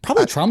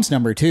 probably Trump's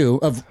number two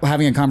of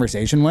having a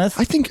conversation with.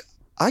 I think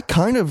I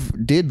kind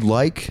of did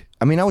like.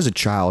 I mean, I was a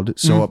child,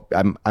 so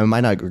I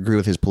might not agree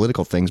with his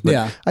political things, but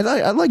Yeah.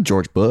 I like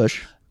George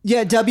Bush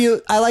Yeah,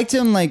 I liked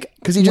him like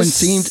because he when just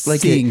seemed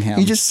like seeing him.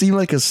 he just seemed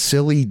like a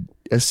silly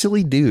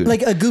dude,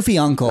 like a goofy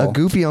uncle. a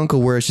goofy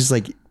uncle where it's just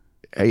like,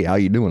 hey, how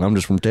you doing? I'm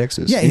just from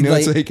Texas. Yeah, you know,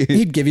 it's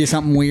he'd give you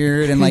something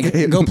weird and like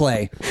go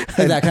play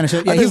like that kind of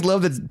shit. Yeah, I just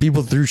love that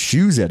people threw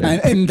shoes at him.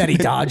 and that he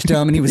dodged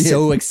them, and he was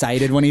so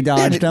excited when he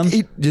dodged them.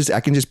 I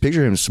can just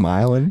picture him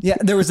smiling. Yeah,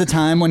 there was a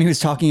time when he was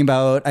talking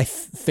about I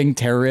think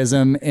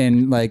terrorism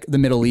in like the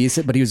Middle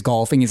East, but he was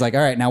golfing. He's like,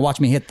 "All right, now watch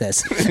me hit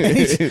this,"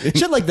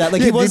 shit like that. Like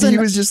Yeah, he dude, wasn't. he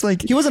was just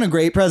like he wasn't a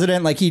great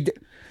president. Like his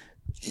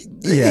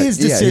he's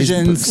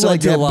decisions like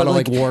led to that, a lot but of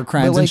like war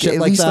crimes but, and shit at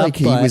like least, that. Like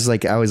he but was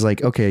like, I was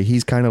like, okay,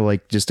 he's kind of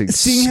like just a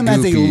seeing him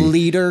as a goofy-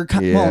 leader,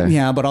 Yeah. well,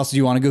 yeah, but also do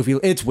you want a goofy?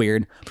 It's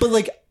weird, but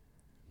like.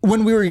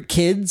 When we were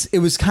kids, it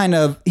was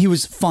he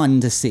was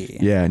fun to see.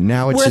 Yeah,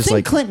 now it's Where I just think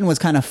like Clinton was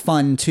kind of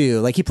fun too.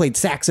 Like he played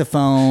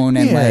saxophone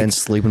and like and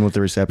sleeping with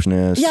the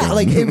receptionist. yeah, and-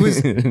 like it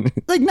was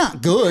like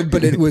not good,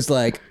 but it was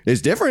like it's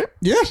different.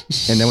 yeah.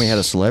 And then we had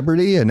a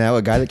celebrity, and now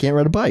a guy that can't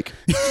ride a bike.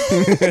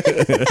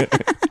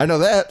 I know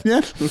that.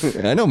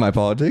 Yeah. I know my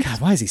politics. God,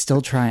 why is he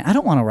still trying? I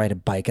don't want to ride a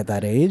bike at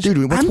that age. Dude,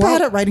 what's I'm wild-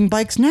 bad at riding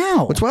bikes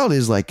now. What's wild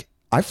is like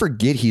I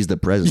forget he's the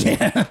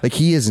president. Like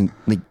he isn't.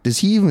 Like does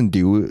he even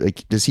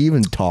does he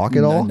even talk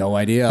at all? No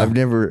idea. I've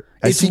never.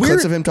 I It's see weird.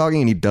 clips of him talking,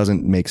 and he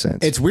doesn't make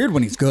sense. It's weird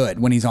when he's good.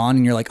 When he's on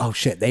and you're like, oh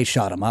shit, they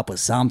shot him up with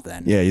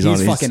something. Yeah, he's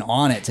fucking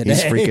on it today.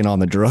 He's freaking on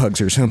the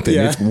drugs or something.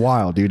 Yeah. It's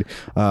wild, dude.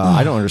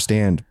 I don't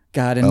understand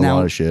God, and a now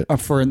lot of shit.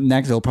 For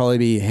next, it'll probably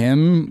be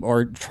him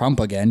or Trump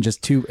again,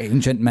 just two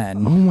ancient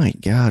men. Oh my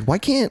God. Why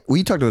can't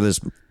we talked about this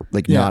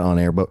not on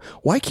air, but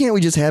why can't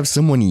we just have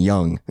someone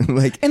young? And,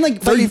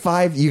 like,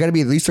 35, you got to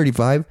be at least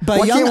 35. By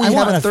Why young, can't I we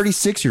have want a a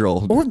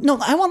 36-year-old? Or no,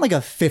 I want like a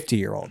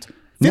 50-year-old.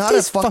 Not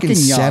a fucking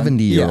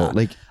 70-year-old.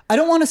 Like, I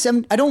don't want a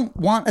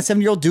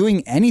 70-year-old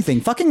doing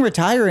anything. Fucking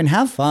retire and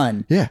have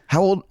fun. yeah.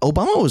 How old?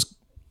 Obama was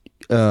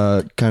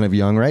kind of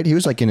young, right? He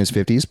was like in his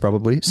 50s,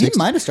 probably. He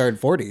might have started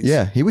 40s.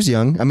 Yeah, he was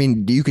young. I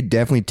mean, you could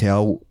definitely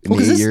tell in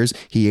the 8 years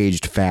he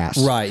aged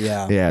fast. Right,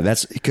 yeah. Yeah,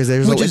 that's because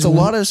there's Which a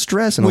lot of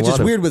stress and Which a lot is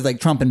of, weird with like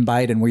Trump and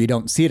Biden where you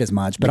don't see it as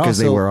much. But because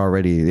also, they were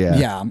already,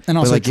 yeah. And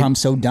also like,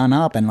 Trump's so done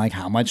up and like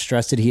how much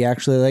stress did he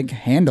actually like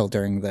handle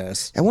during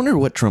this? I wonder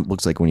what Trump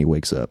looks like when he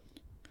wakes up.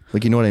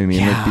 Like, you know what I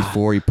mean? Yeah. Like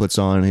before he puts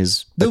on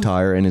his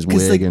attire and his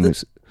 'cause, wig like, and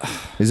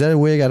is that a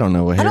wig? I don't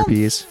know. A I don't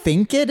hairpiece.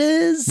 think it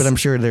is. But I'm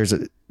sure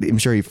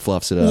he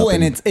fluffs it up. well,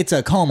 and it's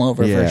a comb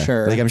over for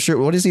sure. Like, I'm sure.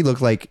 What does he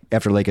look like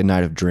after like a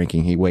night of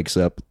drinking? He wakes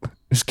up.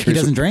 He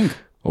doesn't drink.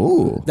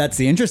 Oh, That's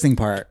the interesting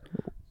part.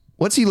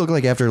 what's he look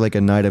like after like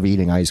a night of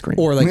eating ice cream?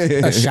 Or like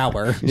a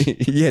shower.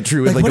 Yeah,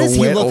 true. With Like, like what a does he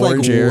wet look like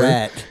orange hair.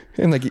 wet?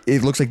 And like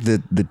it looks like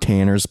the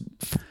tanners.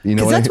 You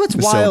know, Because that's what's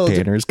the wild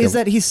tanners is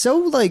that he's so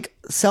like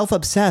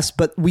self-obsessed,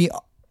 but we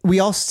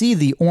all see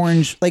the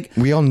orange like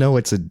we all know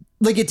it's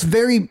it's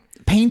very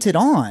painted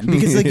on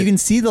because like you can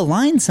see the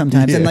lines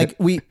sometimes and like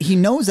he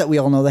knows that we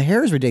all know the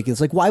hair is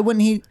ridiculous. Like why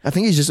wouldn't he? I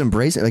think he's just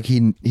embracing. Like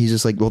he's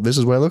just like, well, this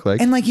is what I look like.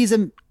 And like he's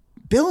a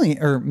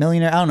billion or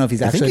millionaire. I don't know if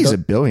he's I actually. think he's a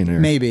billionaire.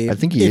 Maybe I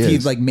think he if is. he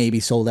like maybe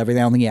sold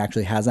everything. I don't think he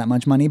actually has that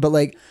much money, but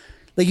like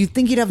you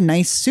think he'd have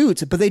nice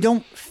suits, but they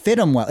don't fit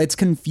him well. It's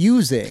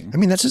confusing. I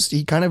mean, that's just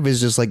he kind of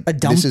is just like A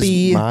This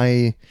dumpy- is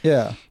my.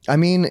 Yeah, I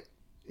mean,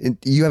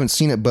 you haven't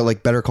seen it, but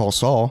like Better Call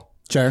Saul.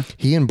 sure.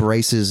 He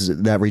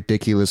embraces that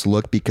ridiculous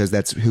look because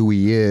that's who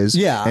he is.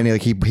 Yeah. And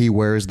like he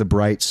wears the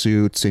bright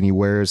suits and he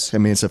wears, I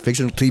mean, it's a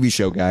fictional TV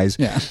show, guys.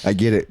 Yeah. I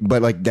get it.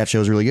 But like that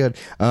show's really good.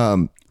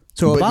 So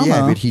but Obama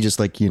yeah, but he just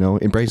like,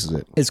 embraces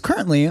it. is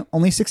currently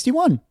only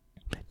 61.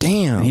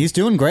 Damn. He's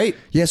doing great.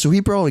 Yeah. So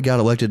he probably got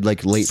elected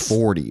like late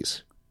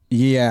 40s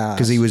Yeah,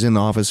 because he was in the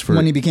office for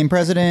when he became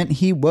president,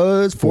 he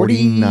was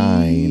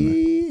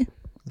 49.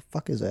 The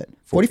fuck is it?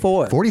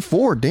 44.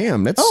 44.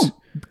 Damn. That's. Oh,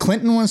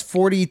 Clinton was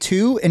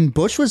 42 and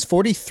Bush was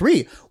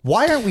 43.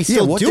 Why aren't we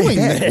still what the doing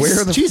heck? this?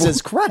 Where are the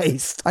Jesus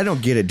Christ. I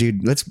don't get it,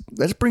 dude. Let's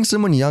bring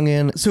someone young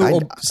in. So,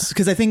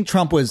 because I think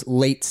Trump was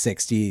late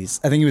 60s.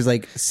 I think he was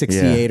like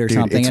 68 Yeah, or dude,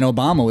 something. it's- And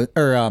Obama was,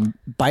 or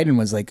Biden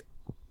was like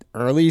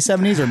early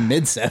 70s or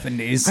mid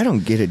 70s. I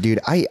don't get it, dude.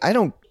 I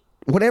don't.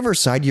 Whatever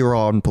side you're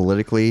on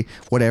politically,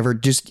 whatever.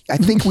 Just I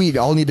think we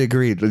all need to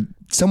agree.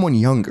 Someone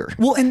younger.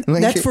 Well, and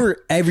Like, that's for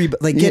everybody.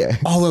 Like, get Yeah.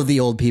 all of the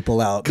old people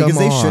out because Come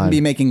they on. shouldn't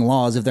be making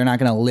laws if they're not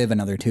going to live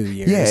another 2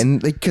 years. Yeah,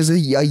 and like because a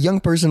young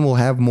person will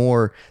have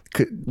more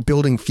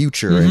building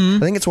future. And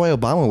I think it's why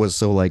Obama was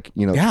so like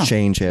Yeah.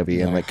 change heavy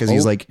and like because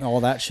he's Hope, like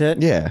all that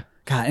shit. yeah.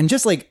 God, and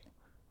just like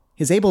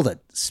he's able to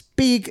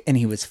speak and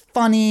he was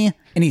funny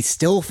and he's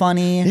still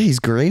funny. Yeah, he's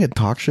great at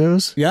talk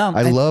shows. Yeah,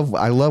 I love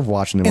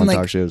watching him And on like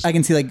talk shows. I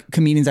can see like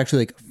comedians actually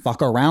like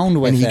fuck around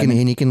with and him.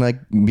 he can like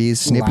be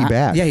snippy Laugh.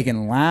 back. Yeah, he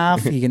can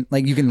laugh. He can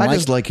like you can I like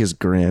just like his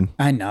grin.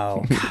 I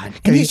know. God.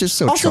 He's just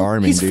so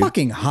charming, He's dude.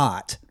 fucking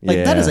hot. Like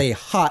that Yeah. is a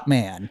hot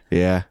man.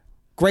 Yeah,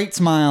 Great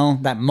smile,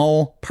 that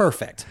mole,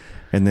 perfect.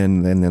 and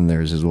then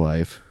there's his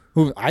wife.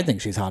 Who I think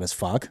she's hot as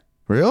fuck.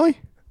 Really?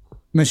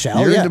 Michelle.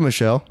 You're yeah. into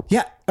Michelle?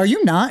 Yeah. Are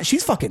you not?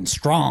 She's fucking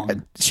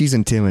strong. She's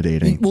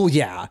intimidating. Well,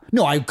 yeah.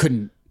 No, I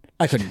couldn't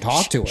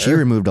talk to her. She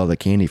removed all the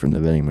candy from the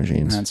vending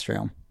machines. That's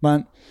true.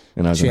 But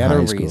And I was she in had her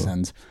high school.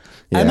 reasons.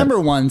 Yeah. I remember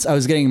once I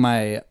was getting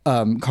my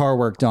car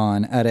worked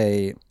on at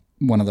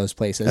one of those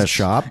places. A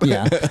shop?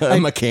 Yeah. A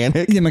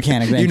mechanic? The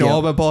mechanic. You thank know all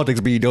about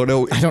politics, but you don't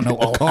know. I don't know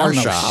all. I don't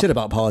know shit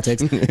about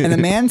politics. And the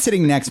man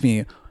sitting next to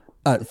me,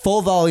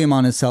 full volume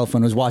on his cell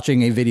phone, was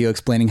watching a video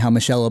explaining how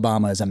Michelle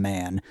Obama is a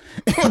man.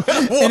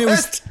 And it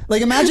was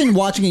like, imagine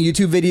watching a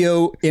YouTube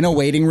video in a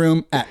waiting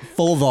room at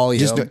full volume.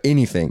 Just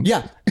anything.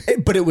 Yeah,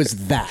 but it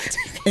was that,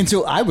 and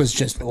so I was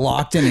just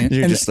locked in it.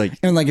 You're and, just like-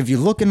 and like if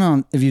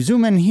you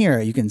zoom in here,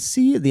 you can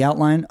see the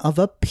outline of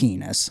a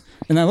penis.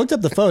 And I looked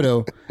up the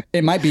photo.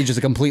 It might be just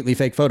a completely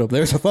fake photo, but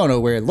there's a photo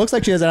where it looks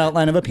like she has an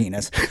outline of a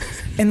penis.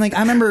 And like I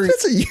remember,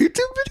 That's a YouTube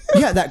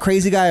video? yeah, that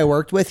crazy guy I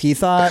worked with, he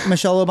thought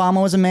Michelle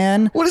Obama was a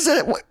man. What is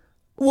that?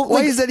 Why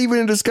like- is that even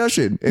a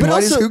discussion? And why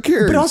does who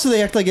cares? But also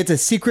they act like it's a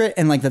secret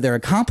and like that they're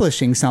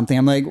accomplishing something.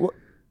 I'm like,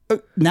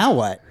 now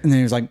what? And then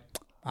he was like,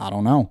 I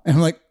don't know. And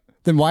I'm like,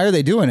 then why are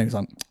they doing it? He's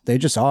like, they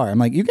just are. I'm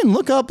like, you can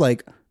look up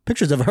like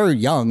pictures of her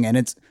young and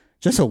it's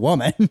just a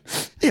woman.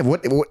 yeah,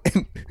 what But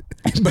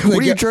what like,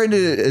 are you trying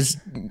to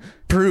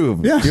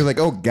prove? Yeah. You're like,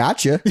 oh,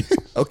 gotcha.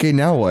 Okay,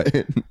 now what?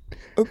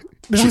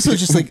 But also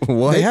just like,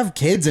 What? they have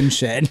kids and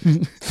shit.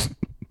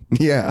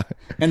 Yeah.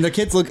 And the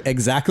kids look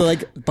exactly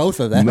like both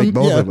of them. Like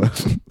both Yeah. of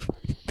them.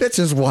 That's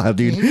just wild,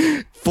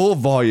 dude. Full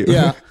volume.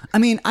 Yeah. I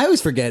mean, I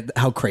always forget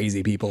how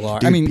crazy people are.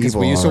 I mean, because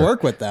we used to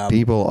work with them.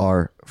 People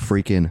are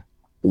freaking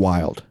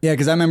wild. Yeah,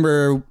 because I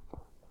remember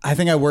I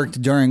think I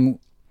worked during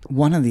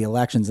one of the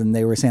elections, and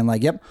they were saying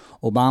like, "Yep,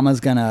 Obama's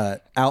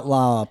gonna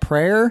outlaw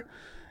prayer,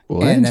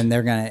 and then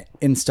they're gonna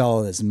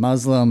install this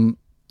Muslim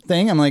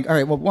thing." I'm like, all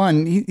right, well,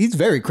 one, he's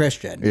very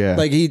Christian. Yeah.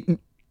 Like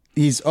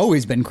he's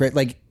always been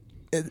like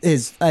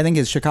I think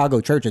his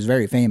Chicago church is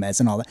very famous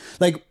and all that.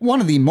 Like one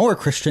of the more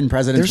Christian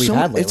presidents we've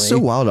had lately. It's so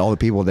wild, all the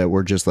people that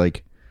were just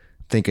like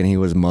thinking he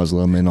was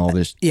Muslim and all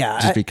this.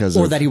 Just because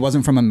or that he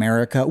wasn't from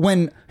America.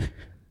 When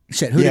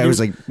shit, it was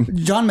like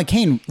John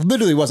McCain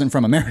literally wasn't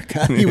from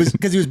America. He was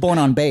because he was born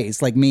on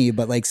base like me,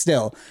 but like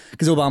still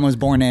because Obama was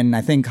born in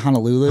I think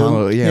Honolulu.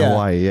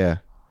 Hawaii, yeah.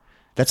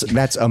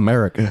 That's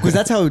America. Because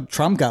that's how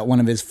Trump got one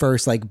of his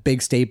first like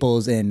big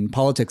staples in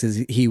politics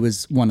is he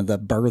was one of the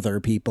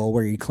birther people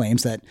where he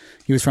claims that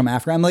he was from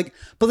Africa. I'm like,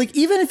 but like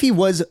even if he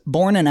was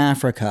born in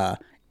Africa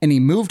and he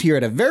moved here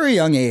at a very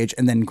young age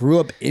and then grew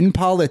up in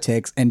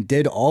politics and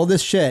did all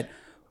this shit.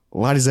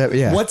 Why does that?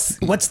 Yeah.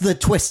 What's the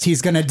twist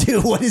he's gonna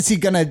do? What is he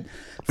gonna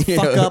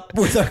fuck up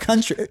with our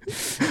country?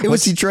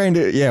 What's he trying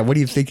to? Yeah. What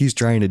do you think he's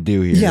trying to do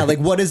here? Yeah. Like,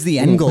 what is the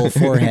end goal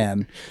for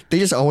him?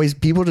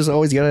 People just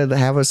always gotta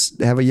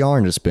have a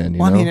yarn to spin.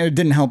 Well, I mean, it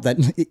didn't help that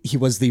he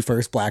was the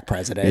first black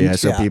president. Yeah.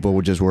 So people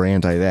were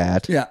anti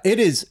that. Yeah. It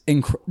is.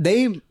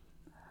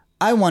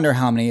 I wonder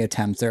how many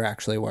attempts there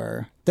actually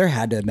were. There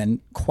had to have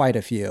been quite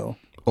a few.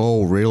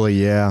 Oh, really?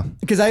 Yeah.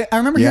 Because I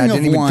remember hearing I didn't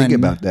of even one. think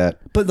about that.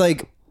 But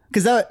like,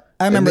 because that.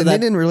 I remember they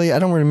didn't really. I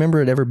don't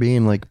remember it ever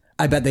being like.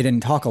 I bet they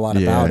didn't talk a lot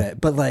about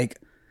it, but like,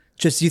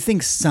 just you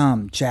think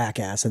some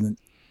jackass and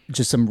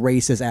just some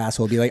racist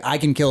asshole be like, I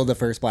can kill the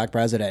first black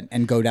president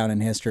and go down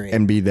in history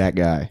And be that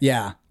guy.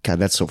 Yeah, God,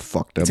 that's so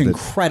fucked up. It's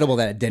incredible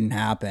that it didn't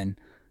happen.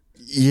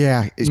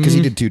 Yeah, it's because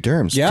he did 2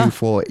 terms. Yeah. 2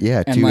 full.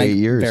 Yeah, and 2 like, 8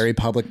 years. Very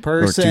public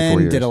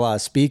person. Did a lot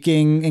of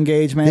speaking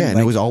engagement. Yeah, and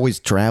it was always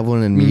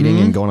traveling and meeting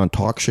and going on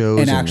talk shows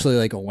and actually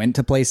like went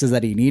to places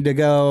that he needed to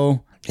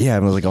go. Yeah,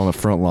 it was like on the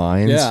front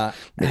lines. Yeah,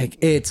 like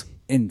it's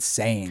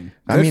insane.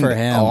 Good for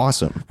him.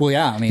 Awesome. Well,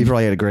 yeah, I mean, he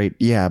probably had a great.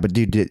 Yeah, but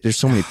dude, there's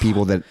so many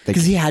people that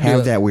he had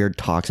have that weird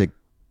toxic,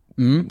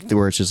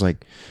 where it's just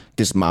like,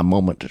 this is my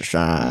moment to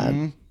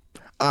shine.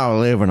 I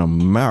live in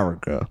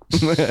America. Do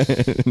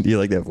you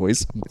like that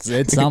voice?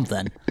 It's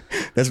something.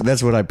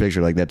 That's what I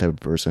picture, like that type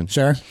of person.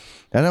 Sure.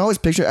 And I always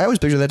picture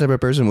that type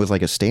of person with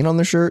like a stain on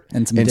their shirt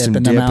and some dip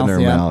in their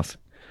mouth.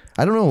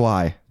 I don't know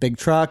why. Big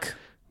truck.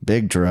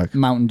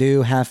 Mountain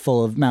Dew, half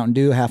full of Mountain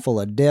Dew, half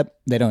full of dip.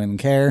 They don't even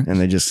care. And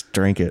they just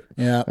drink it.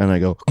 Yeah. And I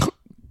go,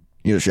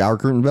 you a shower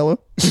curtain, Bella?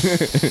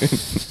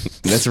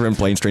 That's from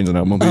Planes, Trains, and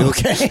Automobiles.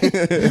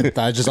 Okay.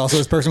 Thought just also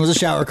this person was a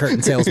shower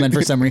curtain salesman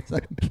for some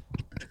reason.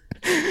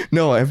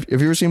 No, have you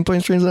ever seen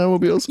Planes, Trains, and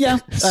Automobiles? Yeah.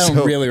 I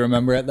don't really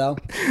remember it, though.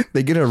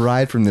 They get a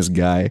ride from this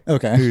guy.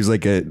 Okay. Who's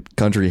like a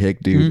country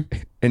hick dude.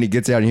 And he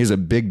gets out and he has a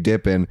big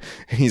dip in.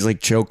 And he's like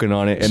choking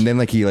on it. And then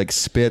like he like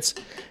spits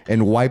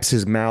and wipes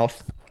his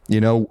mouth, you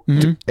know,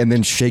 and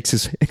then shakes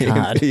his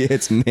hand.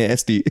 It's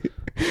nasty.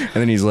 And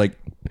then he's like,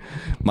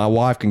 my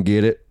wife can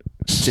get it.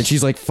 And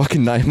she's like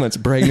fucking 9 months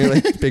pregnant.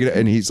 Like, pick it up.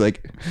 And he's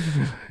like,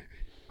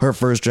 her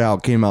first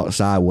child came out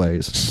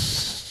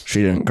sideways.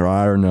 She didn't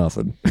cry or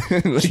nothing.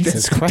 Like,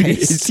 Jesus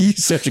Christ.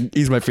 Dude,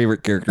 he's my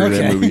favorite character in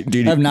that movie.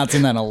 Dude, I've not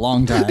seen that in a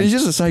long time. He's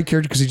just a side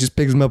character because he just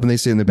picks him up and they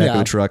sit in the back of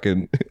the truck.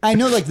 And I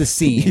know like the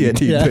scene. Yeah,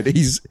 dude, but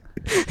he's...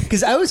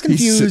 Because I was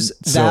confused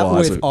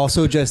with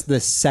also just the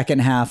second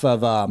half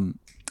of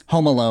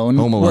Home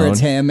Alone, where it's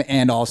him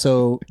and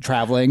also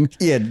traveling.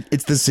 Yeah,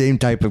 it's the same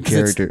type of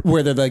character.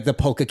 Where they're like the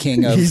polka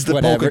king of He's the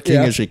whatever. polka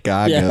king of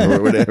Chicago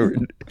or whatever.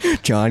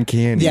 John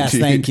Candy. Yes,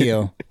 thank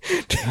you.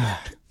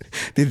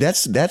 Dude,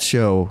 that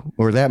show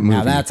or that movie.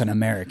 Now that's an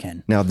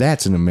American. I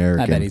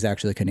bet he's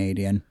actually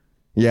Canadian.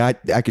 Yeah, I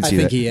could see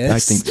that. I think he is. I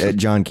think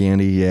John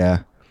Candy,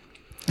 yeah.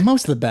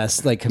 Most of the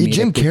best like comedic.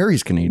 Jim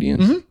Carrey's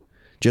Canadian.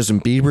 Justin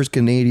Bieber's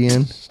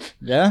Canadian.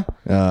 Yeah.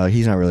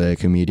 He's not really a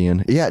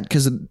comedian. Yeah,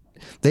 because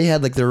they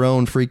had like their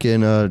own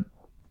freaking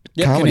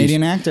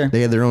Canadian actor.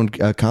 They had their own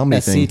comedy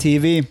thing.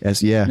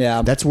 SCTV.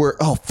 Yeah. That's where,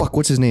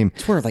 what's his name?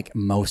 It's where like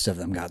most of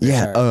them got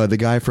their start. The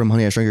guy from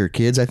Honey, I Shrunk Your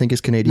Kids, I think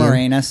is Canadian.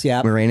 Moranis,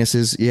 yeah. Moranis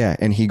is,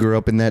 and he grew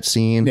up in that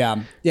scene. Yeah.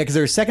 Yeah, because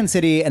there was Second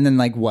City and then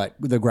like what?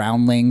 The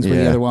Groundlings were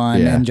the other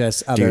one and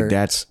just other.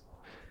 Dude,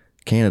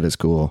 Canada's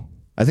cool.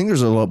 I think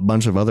there's a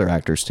bunch of other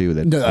actors too.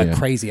 A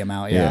crazy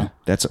amount, yeah.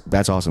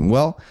 That's awesome.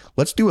 Well,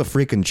 let's do a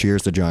freaking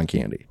cheers to John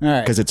Candy. All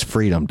right. Because it's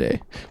Freedom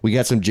Day. We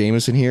got some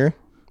Jameson here.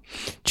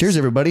 Cheers,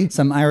 everybody.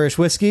 Some Irish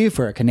whiskey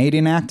for a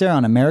Canadian actor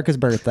on America's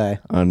birthday.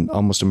 On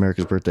almost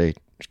America's birthday.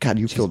 God,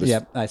 you killed this.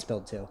 Yep, I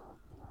spilled too.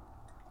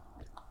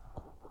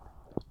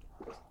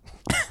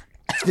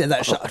 Did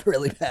that shot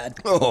really bad.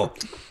 Oh.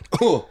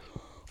 All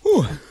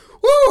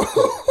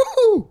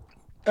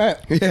right.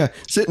 Yeah,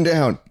 sitting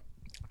down.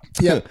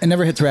 Yep, it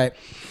never hits right.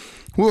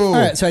 Whoa. All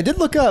right, so I did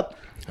look up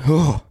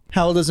how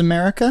old is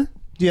America?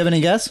 Do you have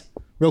any guess?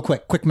 Real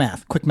quick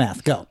math,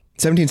 go.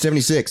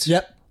 1776.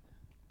 Yep.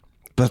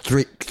 But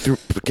carry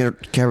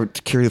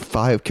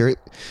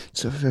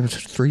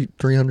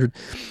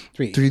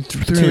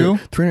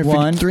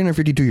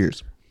 352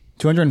 years.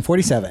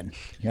 247.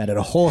 You added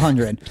a whole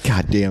 100.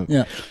 God damn.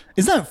 Yeah.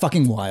 Isn't that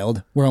fucking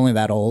wild? We're only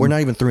that old. We're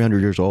not even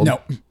 300 years old.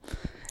 No.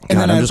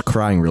 God, I'm just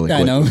crying really quick.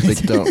 I know.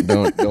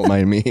 Like, don't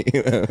mind me.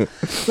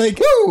 Like,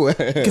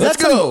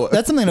 Let's go.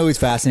 That's something that always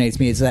fascinates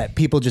me is that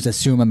people just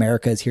assume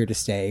America is here to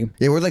stay.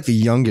 Yeah, we're like the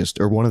youngest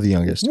or one of the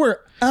youngest. We're,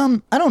 I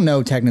don't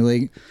know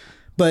technically,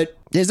 but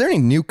Is there any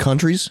new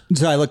countries?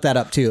 so I looked that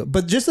up too.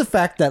 But just the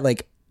fact that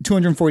like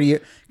 240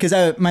 years, because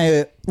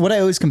what I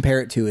always compare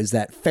it to is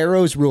that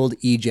pharaohs ruled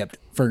Egypt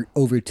for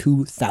over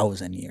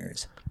 2,000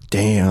 years.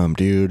 Damn,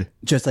 dude.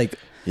 Just like,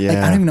 Yeah. like,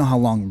 I don't even know how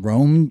long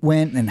Rome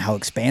went and how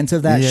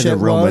expansive that shit the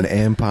Roman was.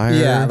 Empire.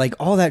 Yeah, like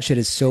all that shit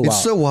is so wild.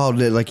 It's so wild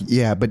that like,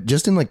 yeah, but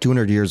just in like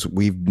 200 years,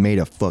 we've made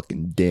a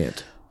fucking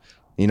dent.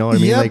 You know what I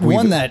mean? Yep, Like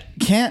one that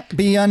can't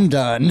be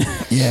undone.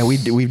 yeah,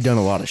 we've done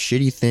a lot of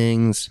shitty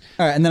things.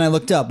 All right, and then I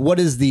looked up what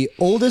is the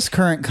oldest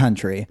current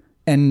country,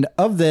 and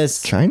of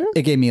this, China?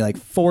 It gave me like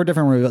 4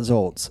 different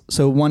results.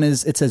 So one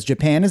is it says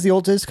Japan is the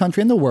oldest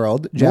country in the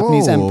world.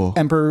 Japanese Whoa.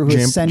 emperor who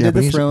ascended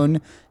Japanese? the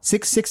throne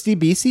 660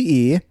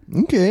 BCE.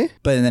 Okay.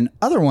 But then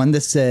other one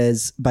this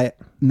says by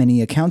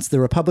many accounts the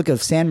Republic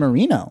of San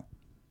Marino.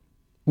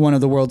 One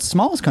of the world's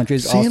smallest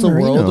countries, San also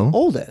Marino? world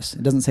oldest.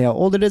 It doesn't say how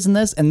old it is in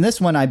this. And this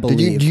one I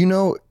believe Do you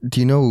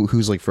know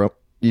who's like from?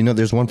 You know,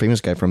 there's one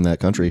famous guy from that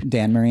country.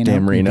 Dan Marino.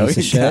 Dan Marino. Piece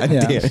of shit.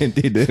 God Yeah. damn,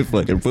 dude, the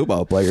fucking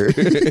football player.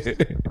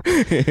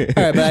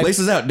 All right, but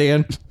Laces out,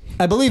 Dan.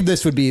 I believe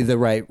this would be the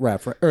right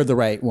the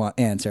right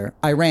answer.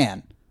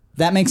 Iran.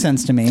 That makes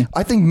sense to me.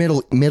 I think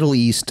Middle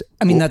East.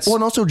 I mean, that's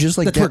and also just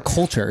like that's that, where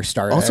culture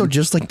started. also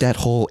just like that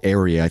whole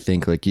area. I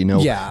think like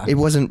Yeah. it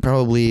wasn't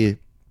probably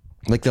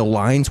like the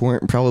lines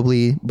weren't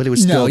probably, but it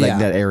was still like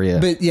that area.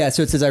 But yeah,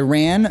 so it says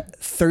Iran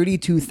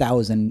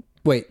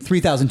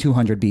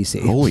 3,200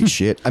 BC. Holy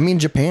shit! I mean,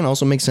 Japan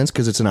also makes sense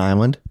because it's an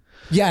island.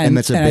 Yeah, and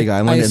that's a big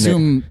island. I and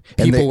assume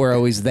and people were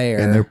always there.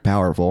 and they're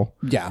powerful.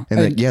 Yeah.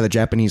 and the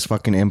Japanese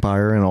fucking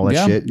empire and all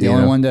that shit. The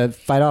only one to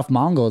fight off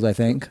Mongols, I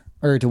think,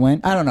 or to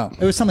win. I don't know.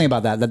 It was something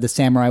about that the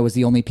samurai was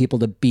the only people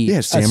to beat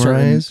a certain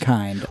samurais.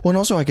 kind. Well, and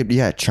also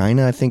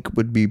China I think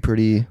would be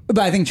pretty. But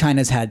I think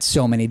China's had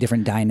so many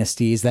different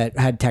dynasties that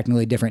had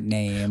technically different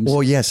names.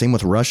 Well, yeah, same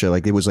with Russia.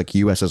 Like it was like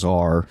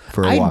USSR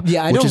for a while,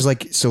 yeah, I which don't- is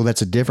like so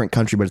that's a different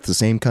country, but it's the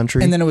same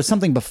country. and then it was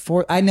something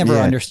before. I never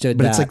Yeah, understood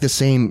but that. it's like the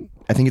same.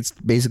 I think it's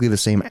basically the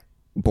same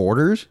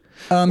borders.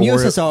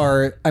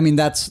 USSR, I mean,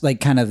 that's like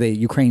kind of the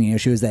Ukrainian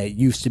issue is that it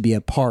used to be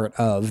a part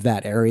of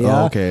that area.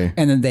 Oh, okay.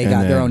 And then they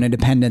got their then- own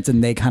independence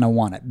and they kind of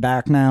want it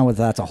back now.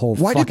 That's a whole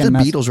Why fucking did the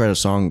mess. Beatles write a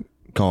song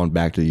calling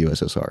 "Back to the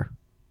USSR"?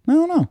 I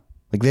don't know.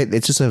 Like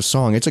it's just a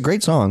song. It's a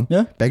great song.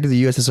 Yeah. "Back to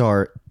the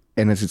USSR,"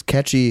 and it's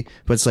catchy,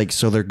 but it's like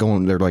so they're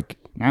like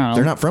I don't know.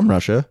 they're not from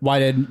Russia Why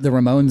did the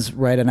Ramones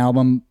write an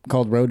album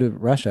called Road to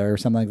Russia or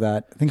something like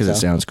that? I think because so.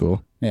 it sounds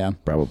cool. Yeah.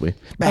 Probably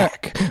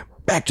back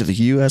to the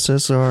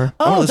USSR. I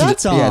Oh, wanna listen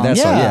that song. Yeah, that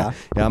song. Yeah.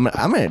 Yeah.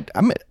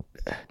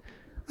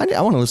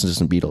 I want to listen to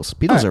some Beatles.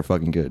 Beatles are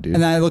fucking good, dude.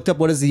 And then I looked up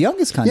what is the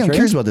youngest country. Yeah, I'm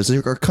curious about this.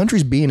 Are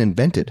countries being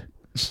invented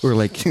or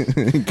like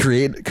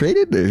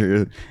created?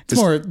 Or It's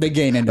more they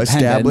gain independence.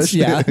 Established?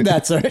 Yeah,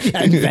 that's right.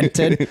 Yeah,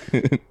 invented.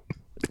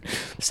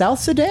 South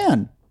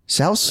Sudan.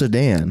 South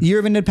Sudan. Year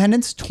of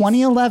independence,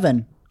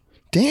 2011.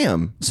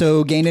 Damn.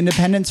 So gained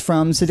independence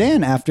from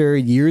Sudan after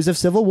years of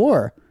civil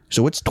war.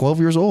 So it's 12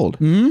 years old.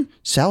 Mm-hmm.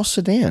 South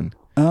Sudan.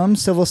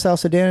 Civil South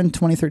Sudan in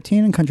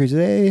 2013 and country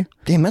today.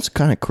 Damn, that's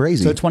kind of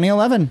crazy. So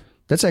 2011.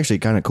 That's actually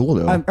kind of cool,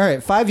 though. All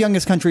right, 5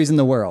 youngest countries in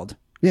the world.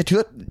 Yeah,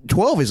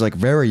 12 is like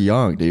very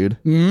young, dude.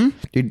 Mm-hmm.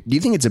 Dude, do you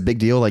think it's a big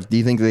deal? Like, do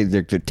you think they're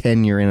the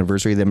 10-year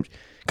anniversary of them?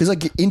 Because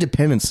like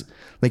independence,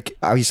 like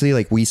obviously,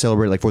 like we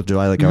celebrate like 4th of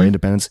July, like our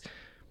independence,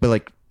 but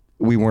like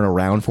we weren't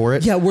around for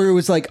it. Yeah, where it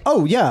was like,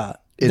 oh yeah,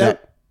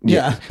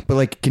 yeah. But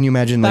like, can you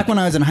imagine? Back Like, when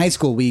I was in high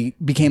school, we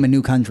became a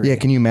new country. yeah,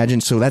 can you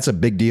imagine? So that's a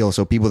big deal.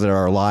 So people that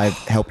are alive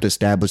helped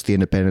establish the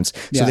independence.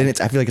 So Yeah. then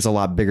I feel like it's a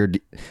lot bigger.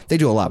 They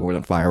do a lot more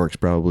than fireworks,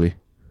 probably.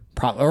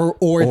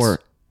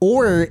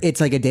 Or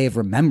it's like a day of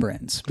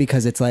remembrance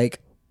because it's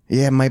like,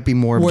 Yeah, it might be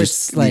more of Or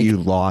just it's like- you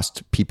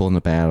lost people in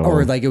the battle,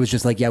 or like it was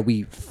just like, yeah,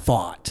 we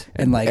fought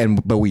and like,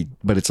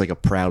 but it's like a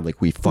proud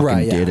like we fucking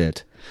Right, yeah. did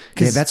it.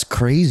 Yeah, that's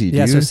crazy, dude.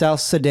 yeah. So South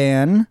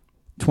Sudan,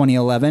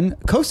 2011,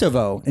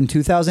 Kosovo in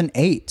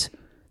 2008,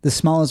 the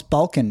smallest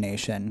Balkan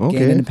nation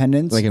gained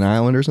independence like an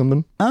island or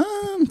something.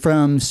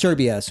 from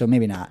Serbia. So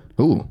maybe not.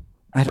 Ooh,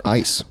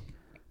 ice.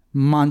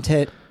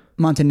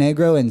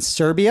 Montenegro and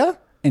Serbia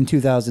in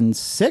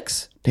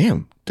 2006.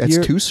 Damn, that's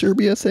You're- 2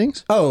 Serbia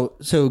things. Oh,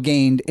 so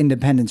gained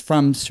independence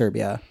from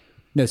Serbia.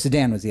 No,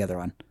 Sudan was the other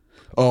one.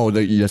 Oh,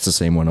 that's the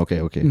same one. Okay.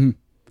 Mm-hmm.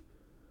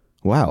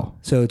 Wow.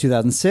 So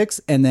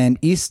 2006, and then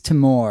East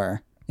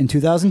Timor in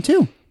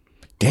 2002.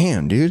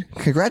 Damn, dude.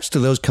 Congrats to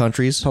those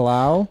countries.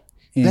 Palau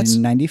in That's-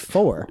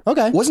 94.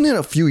 Okay. Wasn't it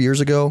a few years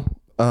ago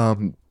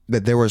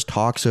that there was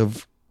talks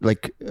of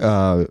like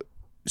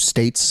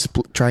states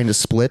trying to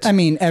split. I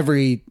mean,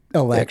 every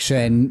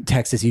election,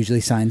 Texas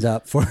usually signs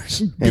up for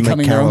and becoming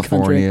like their own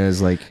California country.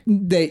 is like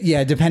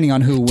Depending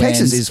on who wins.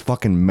 Texas is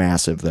fucking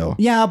massive though.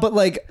 Yeah, but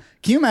like,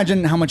 can you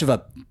imagine how much of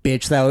a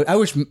bitch that would, I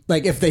wish,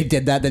 like, if they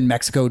did that, then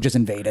Mexico just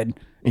invaded,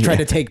 tried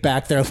to take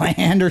back their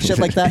land or shit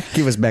like that.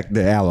 Give us back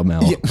the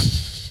Alamo. Yeah.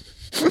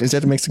 Is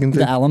that the Mexican thing?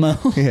 The Alamo.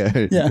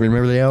 Yeah. Yeah.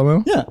 Remember the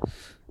Alamo? Yeah.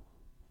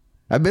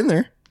 I've been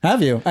there.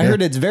 Have you? I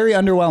heard it's very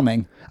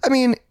underwhelming. I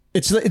mean,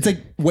 It's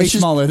like way just-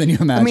 smaller than you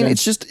imagine. I mean,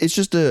 it's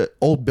just a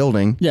old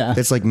building. Yeah.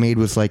 That's like made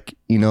with like,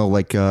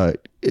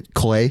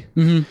 clay.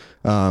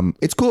 Mm-hmm.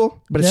 It's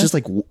cool, but it's Yeah. just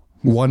like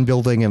one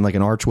building and like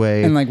an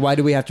archway. and like, why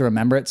do we have to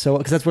remember it? So,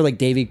 because that's where like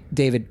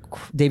David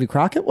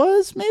Crockett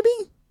was, maybe?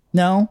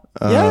 No.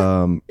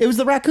 Yeah. It was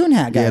the raccoon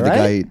hat guy, yeah, the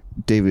right? guy,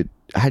 David,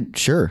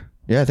 sure.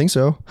 Yeah, I think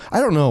so. I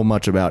don't know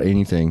much about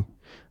anything.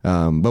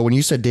 But when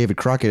you said David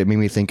Crockett, it made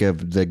me think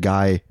of the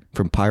guy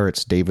from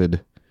Pirates,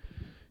 David.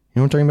 You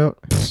know what I'm talking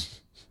about?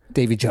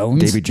 Davy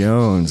Jones. Davy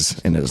Jones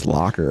in his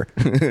locker.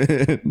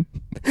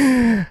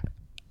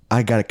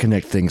 I got to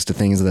connect things to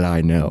things that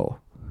I know.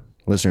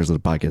 Listeners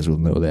of the podcast will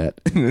know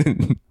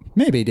that.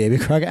 Maybe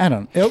David Crockett. I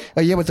don't know. Yep.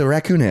 Oh, yeah, with the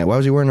raccoon hat. Why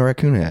was he wearing a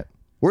raccoon hat?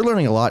 We're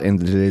learning a lot in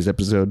today's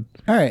episode.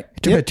 All right.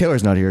 Too bad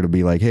Taylor's not here to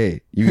be like,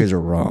 hey, you guys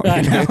are wrong.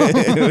 I know.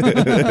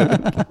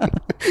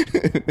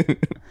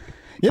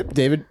 Yep.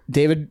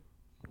 David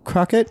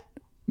Crockett,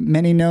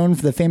 many known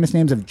for the famous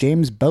names of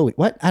James Bowie.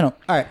 What? I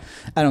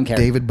don't care.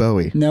 David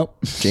Bowie. Nope.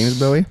 James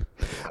Bowie.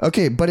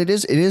 Okay, but it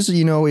is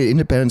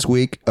Independence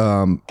Week.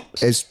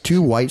 As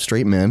two white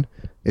straight men,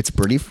 it's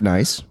pretty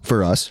nice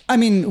for us. I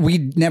mean,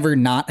 we never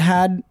not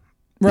had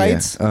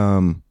rights.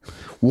 Yeah.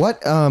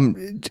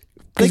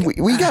 Because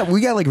we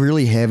got like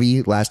really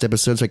heavy last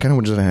episode, so I kind of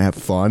wanted to have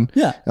fun.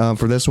 Yeah.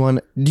 For this one,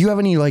 do you have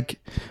any like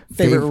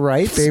Favorite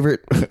rights?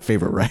 Favorite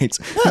rights?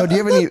 No. Do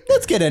you have any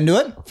Let's get into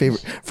it.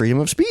 favorite freedom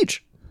of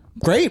speech?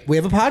 Great. We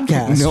have a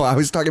podcast. No, I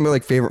was talking about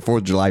like favorite 4th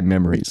of July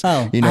memories.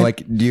 Oh,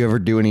 like, do you ever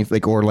do any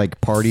like or like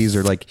parties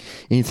or like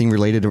anything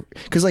related to?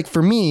 Because like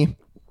for me,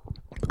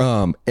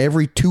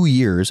 every 2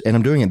 years, and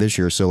I'm doing it this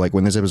year, so like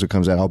when this episode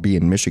comes out, I'll be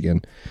in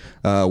Michigan.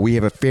 We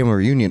have a family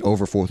reunion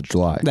over 4th of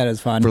July. That is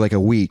fun. For like a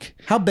week.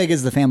 How big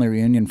is the family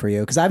reunion for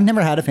you? Because I've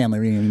never had a family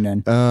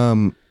reunion.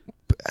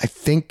 I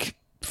think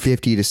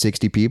 50 to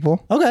 60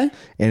 people. Okay.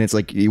 And it's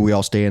like we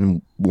all stay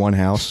in one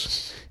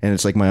house, and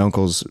it's like my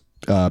uncle's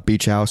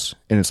beach house,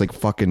 and it's like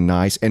fucking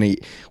nice. And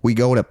we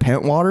go to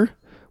Pentwater,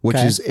 which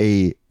Okay. is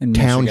a In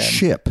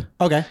township.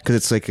 Okay. Because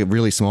it's like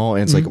really small,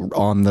 and it's like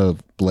on the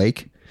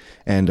lake.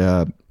 And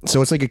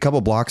so it's like a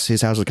couple blocks.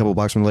 His house is a couple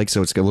blocks from the lake,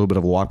 so it's a little bit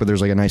of a walk. But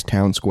there's like a nice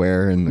town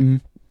square,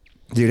 and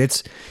dude,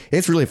 it's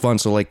really fun.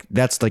 So like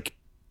that's like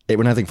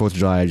when I think 4th of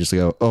July, I just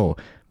go, oh,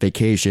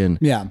 vacation,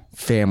 Yeah.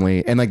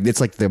 family, and like it's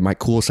like my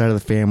cool side of the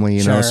family,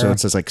 you know. Sure. So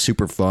it's just like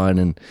super fun,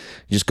 and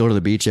you just go to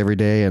the beach every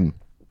day. And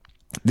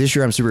this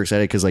year I'm super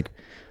excited because like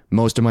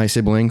most of my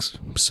siblings,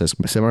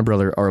 except my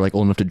brother, are like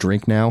old enough to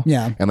drink now.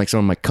 Yeah. And like some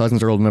of my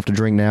cousins are old enough to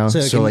drink now. So,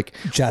 it So can like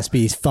just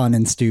be fun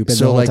and stupid. the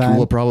so whole like time.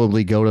 we'll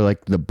probably go to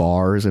like the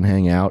bars and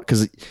hang out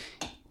because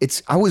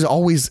I was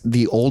always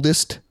the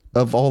oldest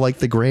of all like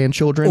the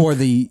grandchildren. or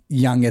the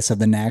youngest of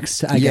the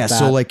next. I Yeah, get that.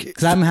 so, like-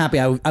 because I'm happy.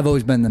 I've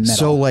always been in the middle.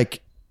 So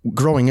like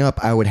growing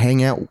up, I would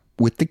hang out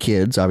with the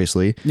kids,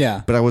 obviously.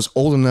 Yeah. But I was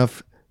old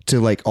enough to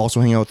like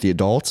also hang out with the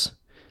adults.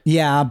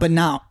 yeah, but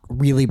not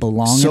really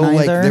belonging. So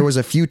like either. there was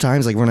a few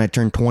times like when I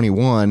turned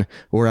 21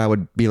 where I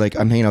would be like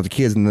I'm hanging out with the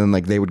kids, and then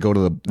like they would go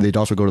to the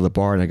adults would go to the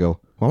bar, and I go,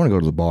 well, I want to go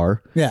to the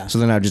bar. Yeah. So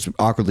then I'd just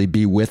awkwardly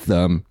be with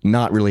them,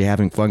 not really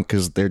having fun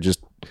because they're just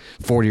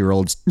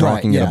 40-year-olds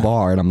talking Right, at yeah. a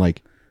bar, and I'm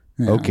like,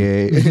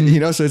 okay, you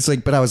know. So it's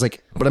like, but I was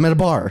like, but I'm at a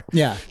bar.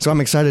 Yeah. So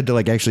I'm excited to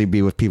like actually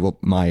be with people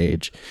my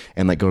age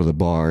and like go to the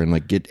bar and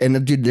like get,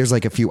 and dude, there's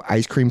like a few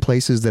ice cream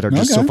places that are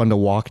just so Okay. fun to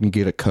walk and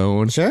get a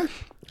cone. Sure.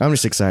 I'm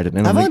just excited,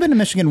 and I've I'm only like, been to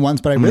Michigan once,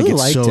 but I I'm really gonna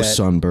get liked so it.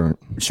 sunburnt.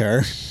 Sure.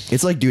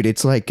 It's like, dude,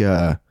 it's like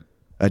a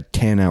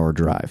 10-hour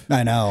drive.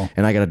 I know.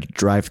 And I got to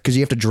drive because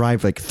you have to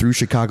drive like through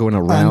Chicago and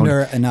around,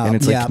 Under and up,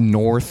 it's yeah. like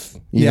north,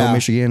 you know, Yeah.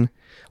 Michigan.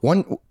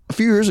 A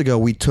few years ago,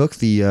 we took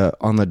the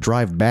on the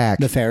drive back,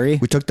 The ferry?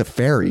 We took the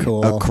ferry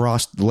Cool.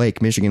 across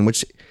Lake Michigan,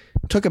 which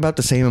took about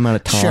the same amount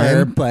of time.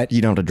 Sure, but-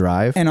 you don't have to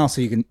drive. And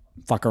also, you can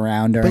fuck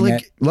around during But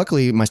like, it.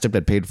 luckily, my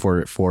stepdad paid for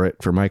it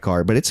for my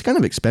car. But it's kind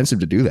of expensive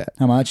to do that.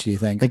 How much do you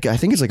think? Like I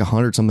think it's like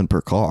 100 something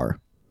per car.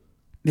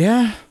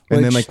 Yeah. And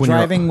then, Which like, when you're-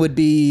 driving would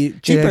be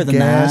cheaper Yeah, than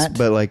gas, that.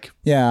 but like,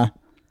 yeah.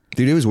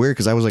 dude, it was weird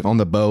because I was like on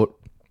the boat,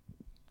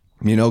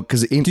 you know,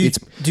 because Do you, it's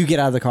do you get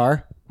out of the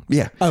car?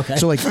 yeah. Okay.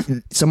 So like,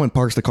 someone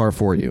parks the car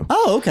for you.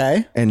 Oh,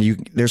 okay. And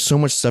there's so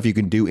much stuff you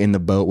can do in the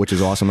boat, which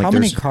is awesome. Like How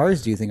many there's,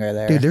 cars do you think are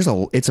there? dude,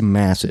 it's a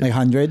massive, like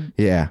 100?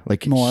 yeah,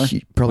 like More?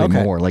 probably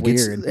Okay, more. Like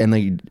weird.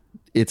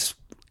 it's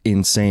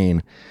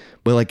insane.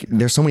 But like,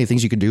 there's so many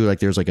things you can do. Like,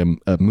 there's like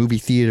a movie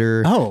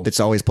theater. Oh. That's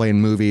always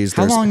playing movies.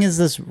 How There's, long is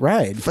this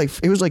ride? Like,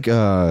 it was like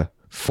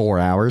 4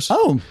 hours.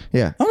 Oh,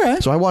 yeah. okay.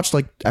 So I watched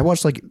like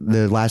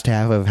the last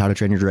half of How to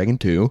Train Your Dragon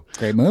 2.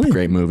 Great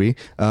movie.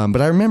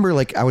 But I remember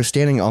like I was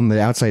standing on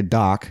the outside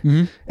dock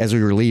as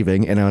we were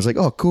leaving, and I was like,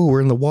 "Oh, cool,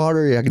 we're in the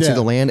water. I can see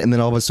the land." And then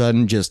all of a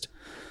sudden, just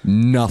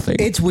nothing.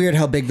 It's weird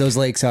how big those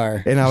lakes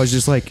are. And I was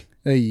just like,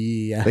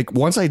 Yeah. like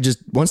once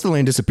the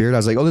land disappeared, I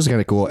was like, "Oh, this is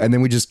kind of cool." And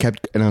then we just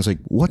kept, and I was like,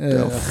 "What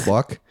the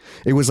fuck?"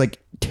 It was like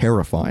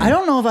terrifying. I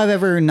don't know if I've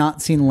ever not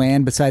seen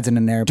land besides in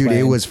an airplane. Dude,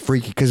 it was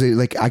freaky because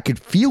like I could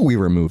feel we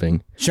were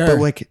moving, Sure. but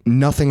like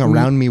nothing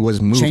around me was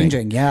moving,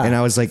 Changing, yeah. And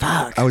I was like,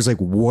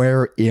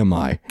 where am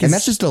I? And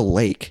that's just a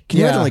lake. Can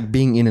you Yeah. imagine like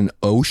being in an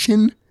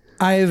ocean?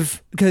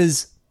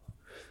 because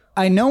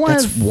I know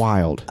That's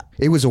wild.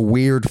 It was a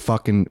weird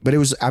fucking, but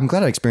I'm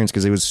glad I experienced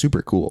because it was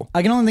super cool.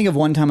 I can only think of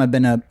one time I've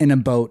been in a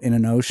boat in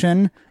an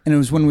ocean, and it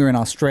was when we were in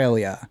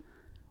Australia.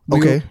 We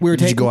were Did you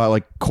taking. go out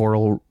like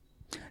coral?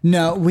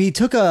 No, we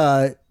took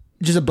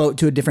just a boat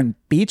to a different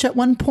beach at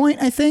one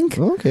point, I think.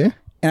 Okay.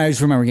 And I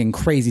just remember getting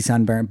crazy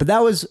sunburn. But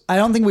I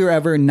don't think we were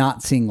ever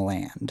not seeing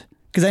land.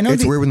 Because I know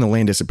It's weird when the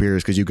land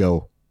disappears because you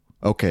go,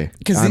 okay,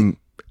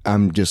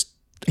 I'm just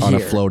on a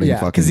floating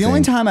fucking Because the only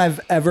thing. time I've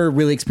ever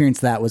really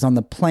experienced that was on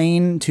the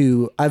plane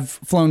I've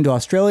flown to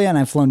Australia and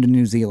I've flown to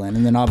New Zealand.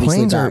 And then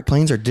obviously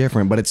Planes are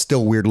different, but it's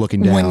still weird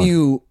looking down.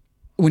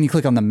 when you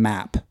click on the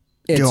map,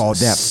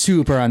 it's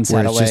super where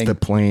unsettling it's just a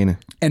plane.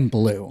 and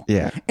blue.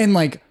 Yeah. And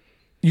like,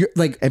 you're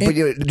like, But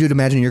dude,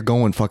 imagine you're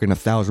going fucking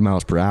 1,000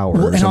 miles per hour,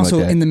 or and something also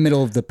like that. in the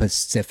middle of the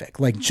Pacific,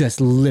 like just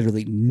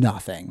literally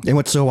nothing. And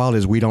what's so wild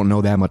is we don't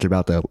know that much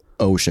about the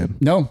ocean.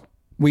 No,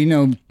 we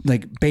know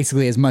like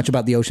basically as much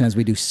about the ocean as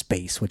we do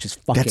space, which is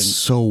fucking. That's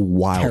so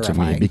wild to me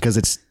terrifying. because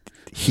it's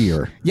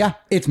here. Yeah,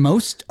 it's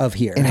most of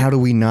here. And how do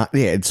we not?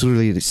 Yeah, it's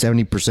literally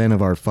 70%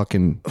 of our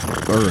fucking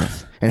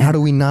Earth. And how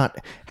do we not?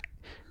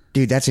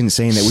 Dude, that's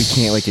insane that we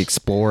can't like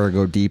explore or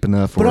go deep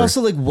enough. But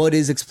also, like, what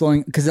is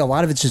exploring? Because a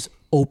lot of it's just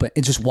open.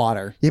 It's just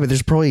water. yeah, but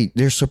there's probably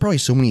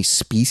so many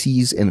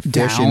species and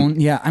fish. Down.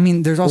 Yeah. I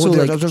mean, there's also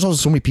there's also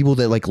so many people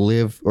that like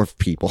live or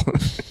people.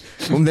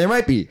 Well, there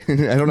might be. I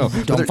don't know.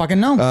 Don't fucking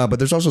know. But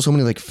there's also so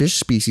many like fish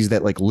species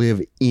that like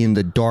live in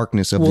the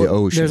darkness of the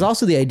ocean. There's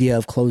also the idea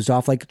of closed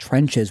off like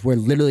trenches where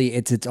literally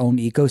it's its own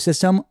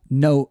ecosystem,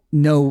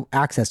 no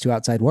access to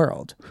outside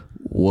world.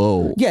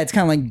 Whoa. Yeah, it's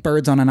kind of like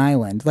birds on an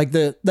island. Like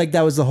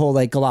that was the whole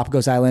like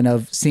Galapagos Island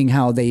of seeing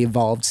how they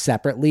evolved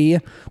separately.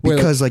 Where,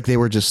 Because like they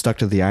were just stuck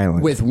to the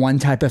island. with one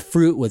type of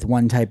fruit, with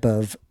one type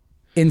of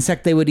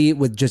insect they would eat,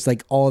 with just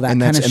like all that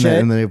kind of shit.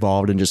 And then they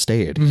evolved and just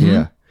stayed.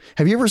 Yeah.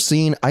 Have you ever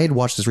seen? I had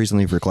watched this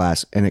recently for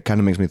class, and it kind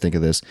of makes me think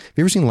of this. Have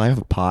you ever seen Life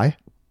of Pi?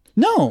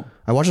 No,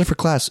 I watched it for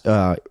class.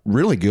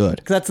 Really good.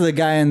 'cause that's the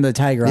guy and the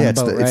tiger on the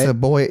boat, right? It's the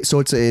boy. So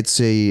it's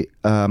a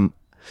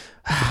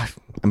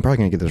I'm probably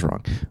gonna get this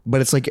wrong,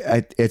 but it's like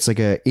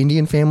a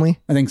Indian family.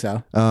 I think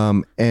so.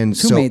 And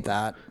Who made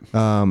that?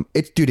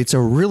 It's a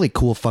really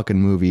cool fucking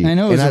movie. I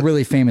know it was a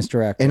really famous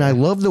director. and I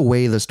love the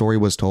way the story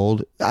was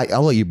told.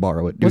 I'll let you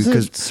borrow it, dude. Was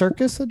Because it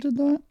Circus that did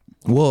that?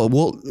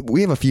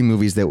 we have a few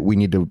movies that we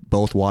need to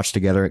both watch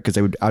together. Because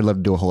I'd love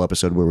to do a whole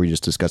episode where we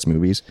just discuss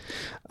movies.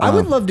 I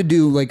would love to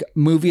do like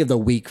movie of the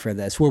week for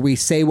this, where we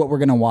say what we're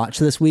gonna watch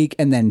this week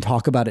and then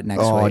talk about it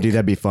next Oh, week. dude,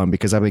 that'd be fun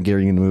because I've been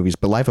getting into movies.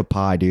 But Life of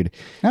Pi, dude,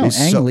 Oh, is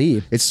Ang so,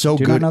 Lee. it's so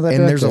Do not good. know that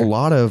And there's a director.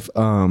 lot of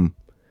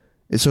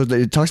so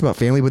it talks about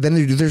family, but then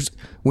there's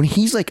when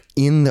he's like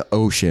in the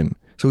ocean.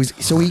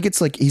 So he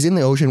gets like he's in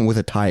the ocean with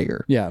a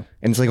tiger. Yeah.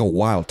 And it's like a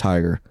wild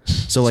tiger.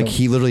 So like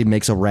he literally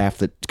makes a raft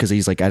that because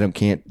he's like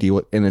can't deal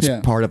with, and it's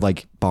Yeah. part of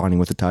like bonding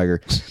with the tiger.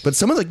 But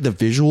some of like the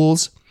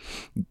visuals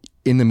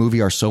in the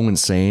movie are so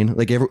insane.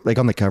 Like like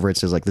on the cover it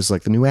says like this is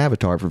like the new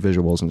Avatar for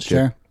visuals and shit.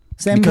 Sure.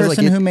 Same Because, like,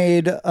 person it- who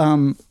made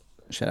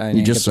shit. I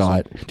You just saw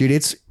it, dude.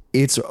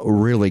 It's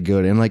really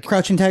good and like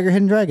Crouching Tiger,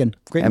 Hidden Dragon.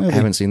 Great I movie.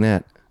 haven't seen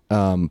that.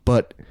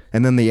 But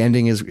and then the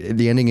ending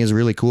is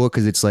really cool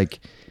because it's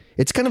like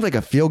it's kind of like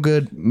a feel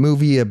good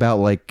movie about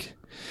like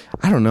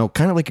I don't know,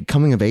 kind of like a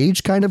coming of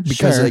age kind of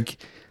because Sure. like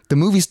the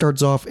movie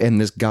starts off and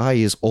this guy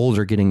is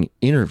older getting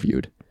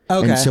interviewed.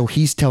 Okay. And so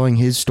he's telling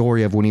his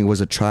story of when he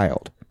was a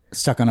child.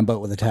 Stuck on a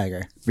boat with a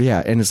tiger.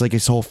 Yeah, and it's like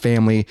his whole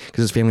family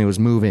because his family was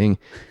moving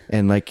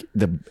and like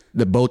the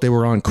boat they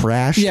were on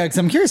crashed. Yeah, because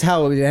I'm curious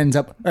how it ends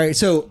up. All right,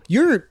 so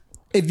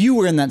if you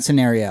were in that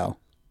scenario,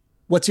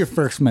 what's your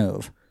first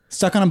move?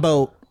 Stuck on a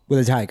boat with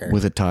a tiger.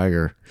 With a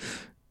tiger.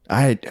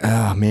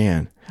 Oh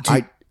man.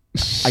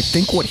 I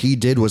think what he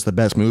did was the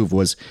best move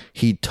was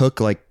he took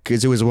like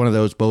because it was one of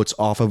those boats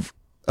off of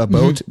a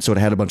boat, so it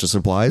had a bunch of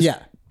supplies. yeah.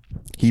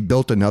 He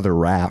built another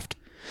raft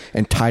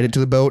and tied it to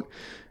the boat.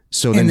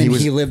 So And then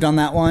he lived on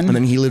that one. and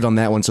then he lived on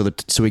that one. So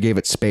he gave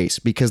it space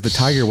because the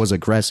tiger was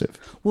aggressive.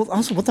 Well,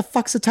 also, what the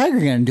fuck's a tiger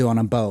gonna do on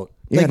a boat?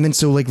 Yeah, and then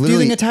so like Do you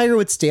literally think a tiger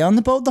would stay on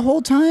the boat the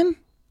whole time?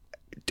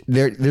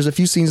 there's a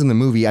few scenes in the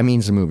movie. I mean,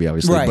 it's a movie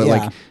obviously, Right, but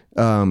yeah.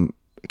 like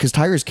because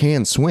tigers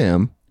can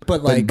swim.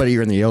 But like, but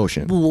you're in the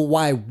ocean. well,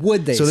 why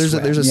would they? So there's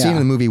swim? a scene in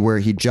the movie where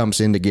he jumps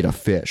in to get a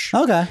fish.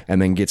 Okay.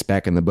 And then gets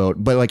back in the boat,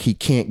 but like he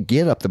can't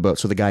get up the boat.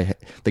 So the guy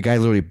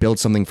literally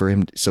builds something for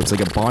him. So it's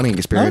like a bonding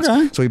experience.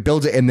 Okay. So he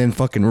builds it and then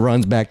fucking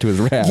runs back to his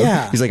raft.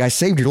 Yeah. He's like, I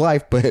saved your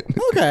life, but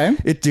Okay.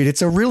 dude,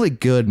 it's a really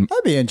good.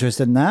 I'd be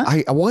interested in that.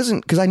 I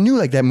wasn't because I knew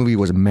like that movie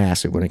was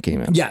massive when it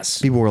came out.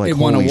 Yes. People were like, It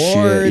won holy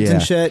awards shit,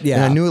 and shit, yeah.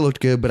 And I knew it looked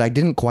good, but I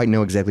didn't quite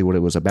know exactly what it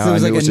was about. So it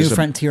was I like knew a new just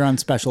frontier on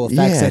special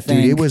effects. Yeah, I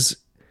think dude, it was.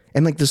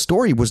 And like the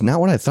story was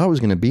not what I thought it was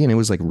going to be, and it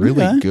was like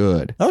really Okay.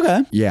 good.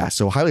 Okay. Yeah,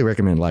 so highly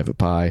recommend Life of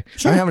Pi.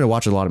 I'm having to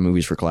watch a lot of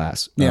movies for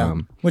class. Yeah.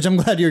 Which I'm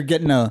glad you're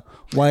getting a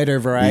wider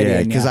variety. Yeah,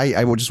 in, because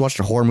I just watched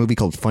a horror movie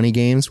called Funny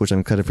Games, which I'm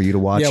excited for you to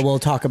watch. Yeah, we'll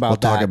talk about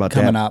that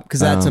coming up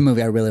because that's a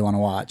movie I really want to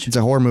watch. It's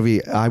a horror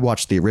movie. I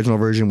watched the original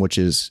version, which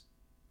is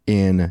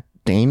in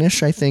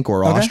Danish, I think,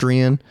 or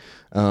Austrian.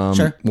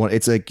 Sure.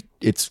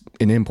 It's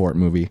an import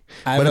movie,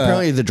 but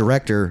apparently the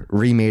director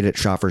remade it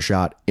shot for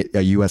shot, a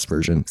U.S.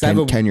 version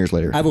 10 years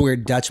later. I have a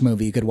weird Dutch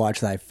movie you could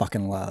watch that I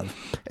fucking love.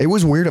 It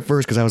was weird at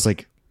first because I was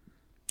like,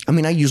 I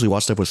mean, I usually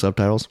watch stuff with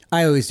subtitles,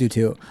 I always do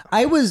too.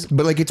 but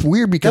like it's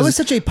weird because That was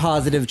such a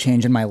positive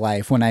change in my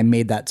life when I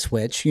made that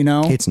switch, you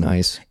know? it's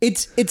nice.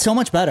 It's so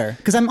much better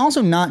because I'm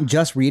also not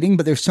just reading,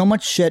 but there's so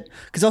much shit.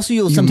 Because also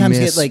you'll sometimes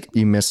get like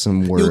you miss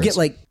some words. you'll get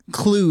like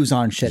clues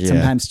on shit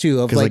sometimes too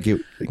of like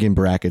in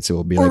brackets it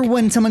will be or like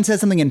when someone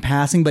says something in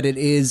passing, but it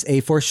is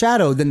a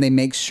foreshadow, then they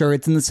make sure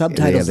it's in the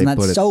subtitles, they and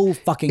put that's it- so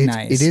fucking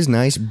nice. It is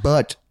nice,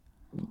 but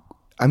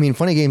I mean,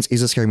 Funny Games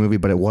is a scary movie,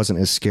 but it wasn't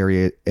as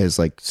scary as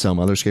like some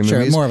other scary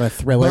movies. more of a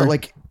thriller. But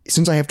like,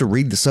 since I have to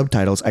read the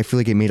subtitles, I feel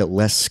like it made it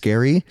less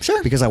scary.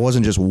 Sure. Because I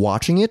wasn't just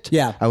watching it.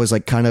 Yeah. I was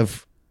like kind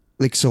of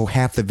like, so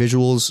half the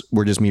visuals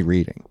were just me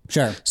reading.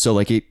 Sure. So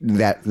like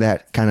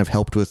that kind of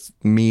helped with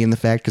me in the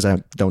fact because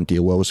I don't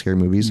deal well with scary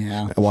movies.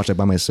 Yeah. I watch it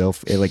by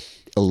myself at like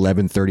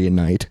 11:30 at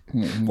night.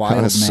 Wild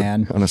on a,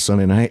 man. on a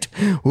Sunday night.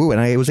 Ooh,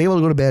 and I was able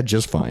to go to bed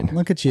just fine.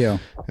 Look at you.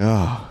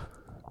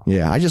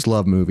 Yeah, I just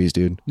love movies,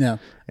 dude. Yeah. All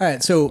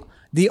right. So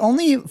the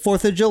only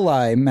 4th of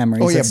July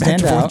memories that Back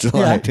stand to 4th out. of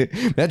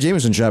July. That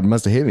Jameson shot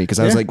must have hit me because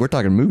I was like, we're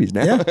talking movies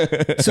now.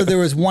 Yeah. So there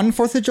was one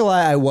 4th of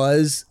July I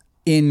was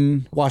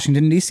in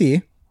Washington,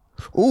 D.C.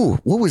 Ooh,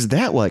 what was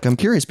that like? I'm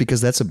curious because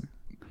that's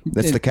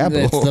the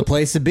capital. It's the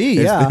place to be.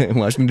 Yeah.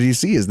 Washington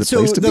D.C. is the So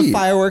place to the be.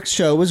 fireworks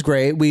show was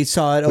great. We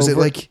saw it Was over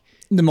it like?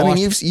 the I mean,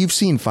 you've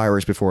seen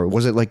fireworks before.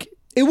 Was it like?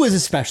 It was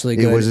especially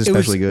good. was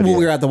especially good, Well, yeah.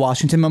 we were at the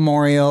Washington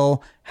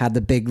Memorial, had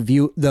the big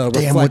view, the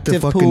Damn, with the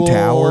reflective fucking pool,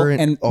 tower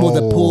and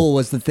the pool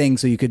was the thing,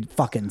 so you could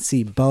fucking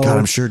see both. God,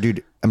 I'm sure,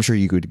 dude. I'm sure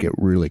you could get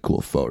really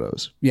cool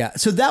photos. Yeah,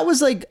 so that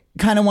was like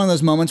kind of one of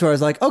those moments where I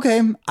was like,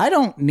 okay, I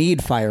don't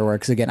need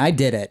fireworks again. I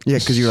did it. Yeah,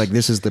 because you're like,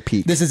 this is the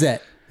peak. This is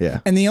it.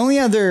 Yeah. And the only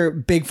other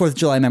big 4th of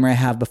July memory I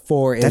have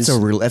before is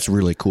That's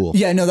really cool.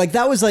 yeah, no, like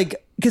that was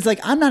like because like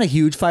I'm not a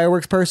huge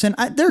fireworks person.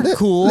 They're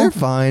cool. They're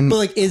fine. But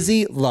like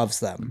Izzy loves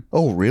them.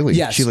 Oh, really?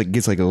 Yes. She like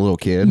gets like a little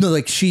kid. No,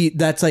 like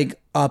that's like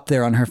up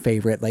there on her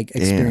favorite like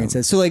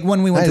experiences. So like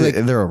when we went to like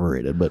They're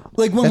overrated, but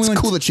Like, when that's we went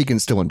cool to- that she can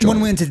still enjoy. when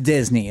we it. went to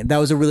Disney, that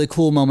was a really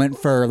cool moment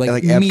for like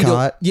Like me to-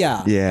 Epcot?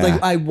 yeah. Yeah.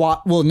 Like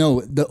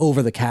the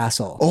over the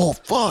castle. Oh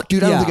fuck,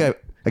 dude! I don't Yeah. think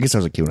I guess I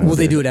was a kid when I well, was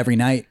they there. do it every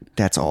night.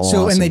 That's awesome.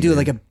 So and they do dude.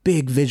 like a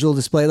big visual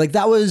display. Like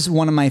that was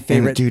one of my And,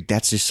 favorite. dude,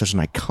 that's just such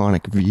an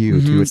iconic view,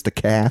 too. It's the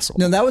castle,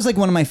 No, that was like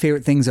one of my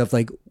favorite things of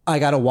like I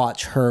gotta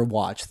watch her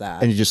watch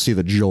that. and you just see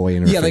the joy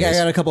in her Yeah, like I face.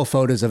 got a couple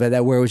photos of it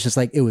that where it was just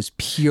like it was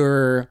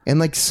pure. And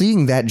like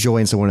seeing that joy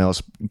in someone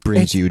else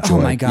brings you joy.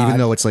 oh my God. Even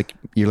though it's like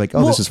you're like,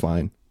 oh, this is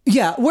fine.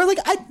 Yeah, where like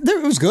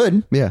it was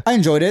good. Yeah. I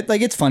enjoyed it.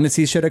 Like it's fun to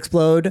see shit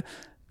explode.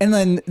 And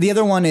then the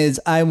other one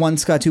is I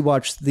once got to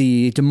watch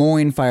the Des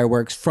Moines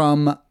fireworks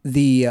from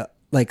the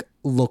like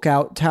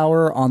lookout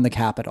tower on the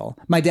Capitol.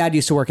 My dad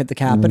used to work at the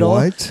Capitol.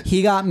 What?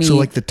 He got me So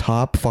like the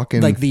top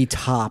fucking like the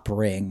top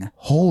ring.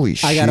 holy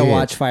shit! I got to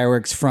watch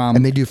fireworks from.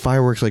 and they do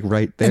fireworks like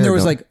right there. and there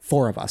was don't- like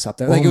 4 of us up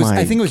there. Like Oh it was. my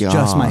I think it was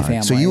just my God.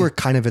 family. So you were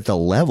kind of at the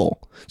level,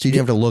 so you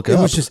didn't have to look It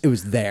up.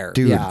 was there,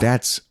 dude. Yeah.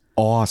 That's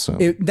awesome.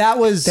 That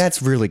was.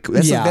 That's really cool.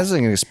 That's Yeah. that's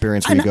like an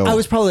experience where you go. I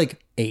was probably like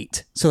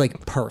 8, so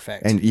like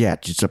perfect. And yeah,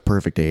 just a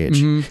perfect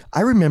age. Mm-hmm.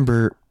 I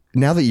remember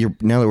now that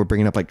we're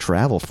bringing up like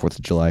travel 4th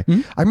of July.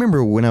 Mm-hmm. I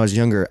remember when I was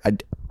younger,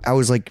 I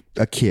was like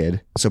a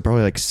kid, so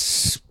probably like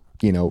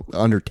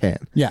under 10.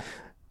 yeah.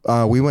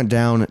 We went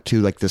down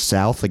to like the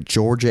South, like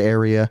Georgia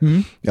area,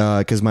 Mm-hmm.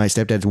 because my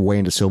stepdad's way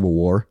into Civil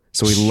War,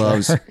 so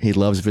he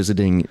loves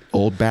visiting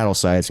old battle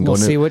sites and We'll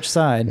going see to which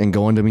side. and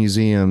going to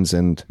museums,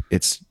 and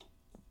it's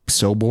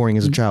so boring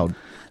as a child.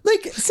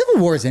 Like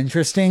Civil War is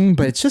interesting,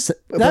 but it's just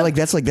But like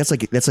that's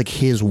like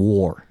his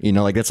war,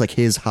 like that's like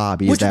his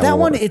hobby. which is that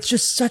war. one it's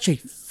just such a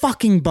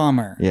fucking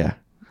bummer. yeah,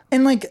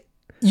 And like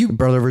you,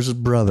 brother versus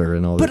brother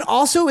and all that. but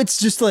also it's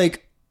just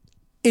like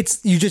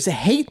you just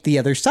hate the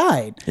other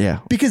side. Yeah.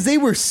 because they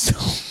were so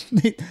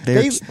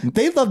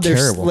they loved their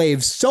terrible.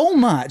 slaves so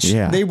much.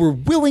 Yeah. They were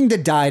willing to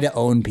die to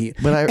own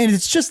people. But and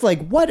it's just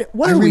like what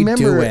are we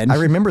doing? I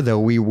remember though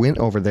we went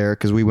over there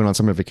because we went on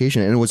summer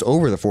vacation and it was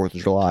over the 4th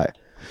of July.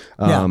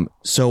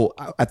 So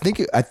I think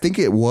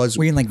it was.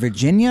 Were you in like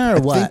Virginia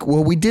or what?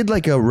 Well, we did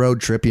like a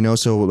road trip,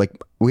 so like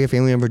we have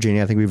family in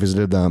Virginia. I think we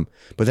visited them,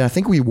 but then I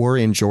think we were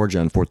in Georgia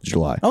on 4th of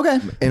July. Okay.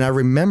 And I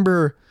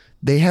remember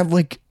they have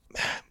like,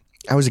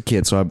 I was a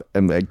kid, so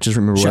I just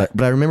remember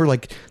but I remember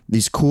like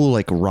these cool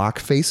like rock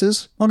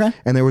faces. Okay.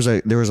 And there was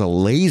a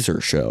laser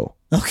show.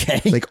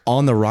 Okay. Like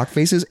on the rock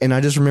faces, and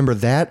I just remember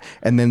that,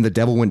 and then The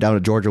Devil Went Down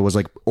to Georgia was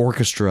like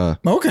orchestra.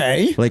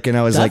 Okay. Like, and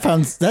I was that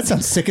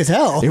sounds sick as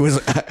hell. it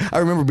was. I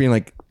remember being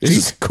like, this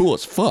is cool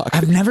as fuck.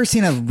 I've never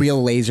seen a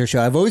real laser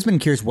show. I've always been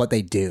curious what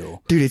they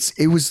do. Dude,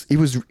 it was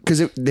because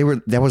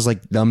that was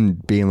like them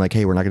being like,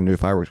 hey, we're not gonna do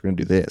fireworks, we're gonna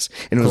do this,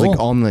 and it was like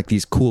on like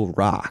these cool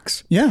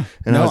rocks. Yeah.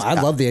 And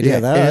I love the idea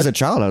of that. And as a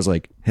child, I was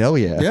like, hell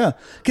yeah. Yeah.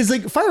 Because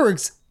like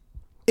fireworks,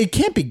 it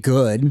can't be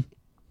good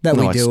that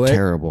we do it. It's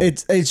terrible.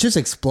 It's just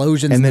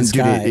explosions And in then, the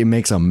sky. dude, it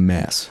makes a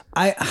mess.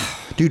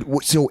 Dude,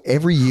 so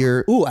every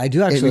year, I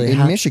do actually in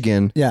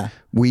Michigan. Yeah.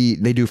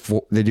 They do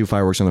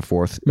fireworks on the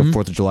 4th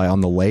of July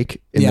on the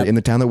lake in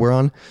the town that we're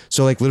on.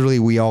 So like literally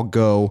we all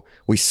go,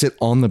 we sit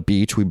on the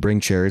beach, we bring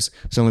chairs,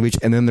 sit on the beach,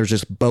 and then there's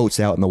just boats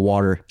out in the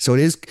water. So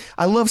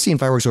I love seeing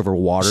fireworks over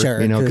water,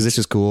 because it's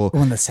just cool.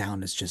 When the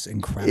sound is just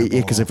incredible.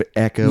 Because if it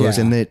echoes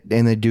and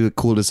they do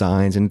cool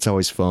designs and it's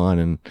always fun.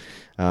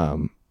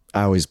 And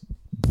I always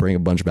bring a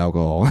bunch of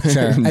alcohol.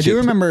 Sure. I do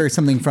remember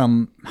something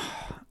from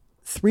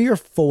 3 or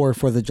 4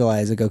 4th of July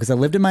ago, because I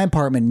lived in my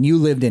apartment and you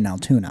lived in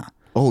Altoona.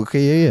 Oh,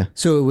 okay, yeah.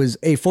 So it was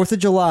a 4th of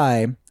July.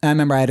 And I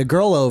remember I had a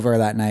girl over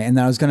that night, and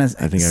then I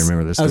think I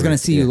remember this. I was going to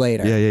see you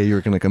later. Yeah, you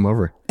were going to come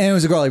over. And it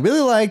was a girl I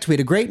really liked. We had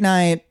a great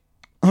night,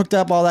 hooked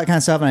up, all that kind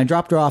of stuff. And I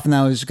dropped her off, and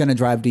then I was going to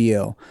drive to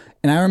you.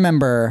 And I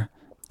remember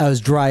I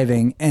was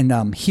driving,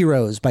 and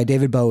Heroes by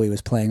David Bowie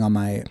was playing on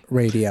my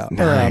radio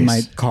or on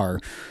my car.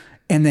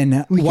 And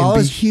then while I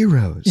was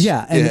heroes.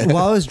 Yeah. And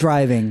while I was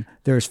driving,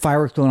 there was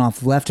fireworks going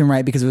off left and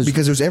right because it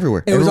was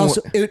everywhere.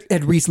 It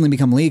had recently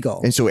become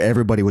legal. And so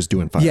everybody was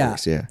doing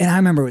fireworks. Yeah. And I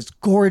remember it was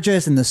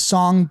gorgeous, and the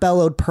song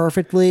bellowed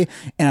perfectly.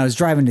 And I was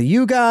driving to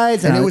you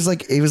guys, and it was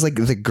like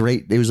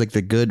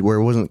the good where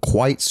it wasn't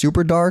quite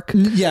super dark.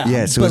 Yeah.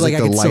 Yeah. So it was like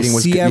the lighting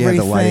was everything.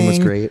 Yeah, the lighting was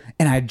great.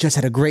 And I just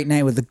had a great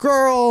night with the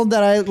girl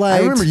that I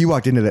liked. I remember you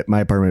walked into my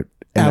apartment.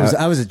 And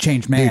I was a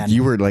changed man. Dude,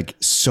 you were like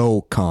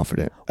so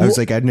confident. I was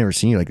like, I'd never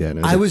seen you like that.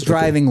 I was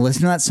driving,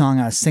 listening to that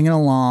song. I was singing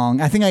along.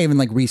 I think I even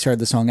like restarted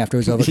the song after it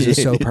was over because it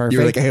was so perfect. You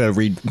were like, I gotta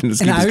read.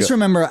 And I just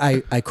remember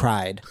I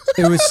cried.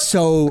 It was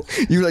so.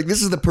 You were like,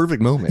 this is the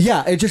perfect moment.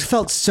 Yeah, it just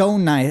felt so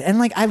nice. And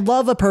like, I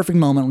love a perfect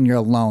moment when you're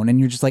alone and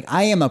you're just like,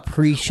 I am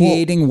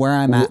appreciating where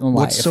I'm at in life.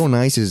 What's so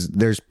nice is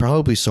there's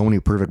probably so many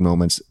perfect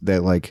moments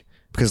that like,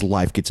 because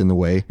life gets in the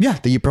way,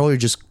 that you probably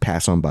just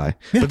pass on by.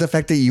 Yeah. But the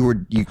fact that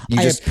you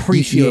just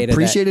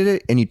appreciated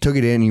it, and you took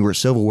it in, and you were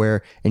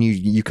self-aware, and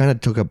you kind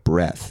of took a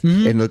breath,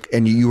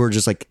 and you were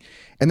just like,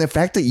 and the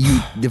fact that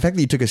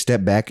you took a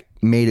step back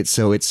made it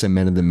so it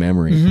cemented the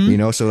memory,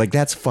 so like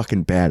that's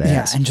fucking badass.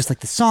 Yeah, and just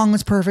like the song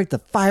was perfect, the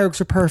fireworks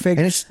were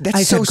perfect, and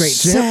that's so great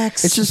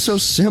sex. It's just so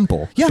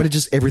simple, but it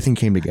just everything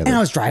came together. And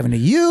I was driving to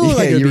you,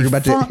 like you were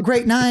about to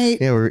great night.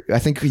 Yeah, I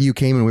think you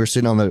came and we were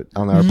sitting on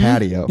our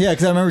patio. Yeah,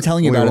 because I remember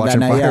telling you about it that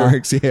night.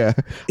 Fireworks, yeah.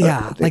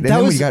 Like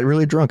that was. We got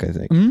really drunk, I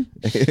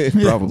think.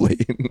 Probably.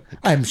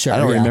 I'm sure. I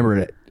don't remember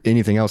it.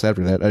 Anything else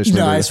after that?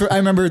 I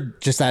remember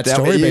just that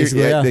story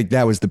basically. I think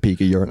that was the peak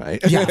of your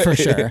night. Yeah, for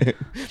sure.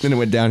 Then it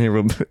went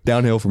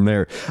downhill from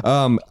there.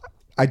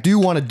 I do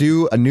want to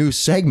do a new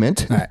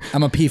segment. All right,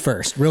 I'm gonna pee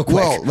first, real quick.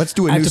 Well, let's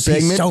do a new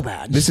segment. So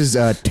bad. This is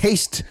a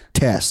taste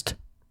test.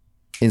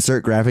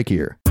 Insert graphic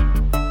here.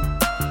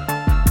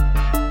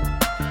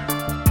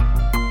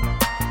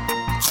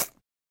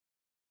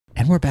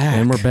 And we're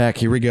back.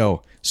 Here we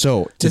go.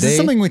 So today, this is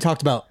something we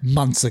talked about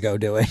months ago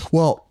doing.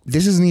 Well,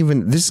 this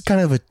is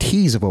kind of a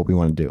tease of what we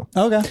want to do.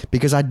 Okay.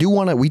 Because I do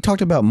want to, we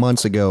talked about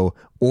months ago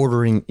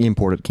ordering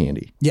imported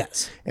candy.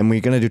 Yes. And we're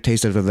going to do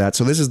taste test of that.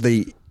 So this is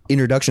the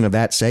introduction of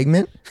that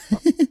segment.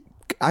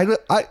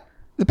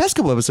 The past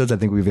couple episodes, I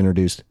think we've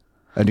introduced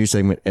a new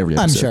segment every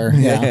episode. I'm sure.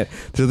 Yeah.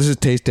 So this is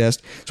taste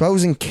test. So I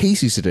was in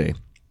Casey's today,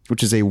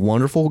 which is a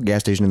wonderful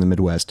gas station in the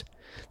Midwest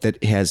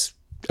that has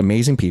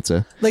amazing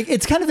pizza. Like,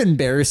 it's kind of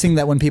embarrassing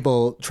that when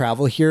people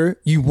travel here,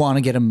 you want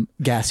to get a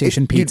gas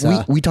station pizza.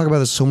 Dude, we talk about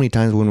this so many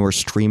times when we're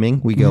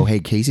streaming. We go,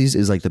 hey, Casey's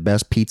is like the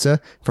best pizza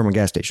from a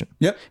gas station.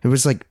 Yep. It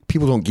was like,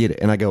 people don't get it.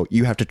 And I go,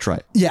 you have to try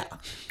it. Yeah.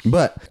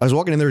 But I was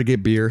walking in there to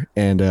get beer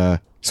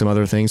and some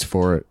other things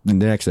for the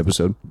next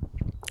episode,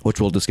 which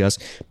we'll discuss.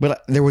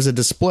 But there was a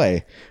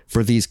display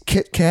for these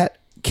Kit Kat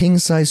king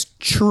size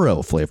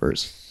churro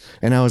flavors.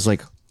 And I was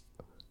like,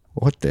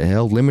 what the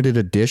hell? Limited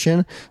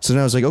edition? So then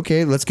I was like,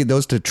 okay, let's get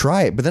those to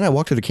try it. But then I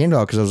walked to the candy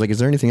aisle because I was like, is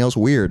there anything else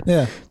weird?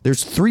 Yeah.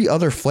 There's 3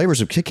 other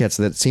flavors of Kit Kats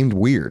that seemed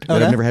weird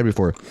that I've never had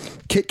before.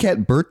 Kit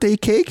Kat birthday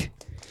cake,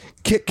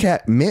 Kit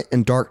Kat mint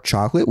and dark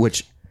chocolate,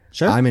 which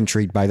I'm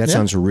intrigued by. That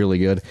sounds really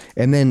good.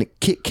 And then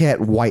Kit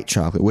Kat white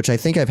chocolate, which I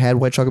think I've had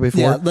white chocolate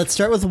before. Yeah, let's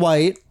start with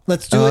white.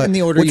 Let's do it in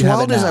the order what's you have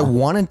wild it is now. I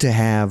wanted to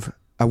have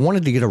I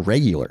wanted to get a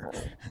regular.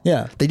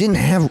 Yeah. They didn't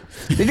have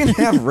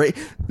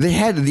they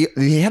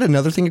had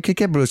another thing of Kit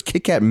Kat, but it was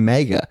Kit Kat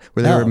Mega,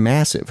 where they were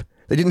massive.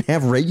 They didn't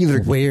have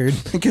regular. Weird.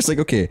 I guess like,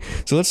 okay,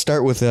 so let's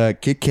start with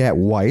Kit Kat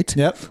White.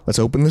 Yep. Let's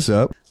open this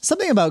up.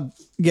 Something about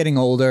getting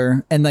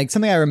older and like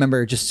something I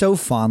remember just so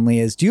fondly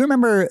is, do you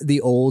remember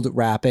the old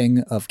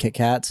wrapping of Kit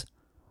Kats?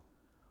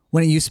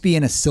 When it used to be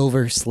in a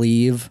silver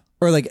sleeve,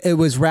 or like it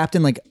was wrapped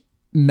in like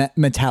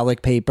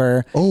metallic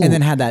paper and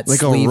then had that like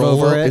sleeve a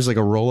Rolo, over it. It's like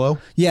a Rolo.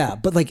 Yeah,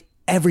 but like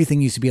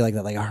everything used to be like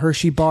that. Like a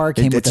Hershey bar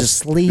came with a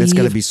sleeve. It's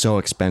got to be so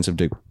expensive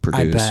to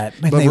produce. bet.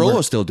 But They Rolos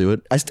were- still do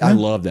it. I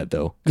love that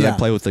though, because Yeah. I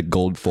play with the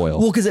gold foil.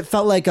 Well, because it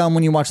felt like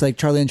when you watch like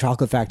Charlie and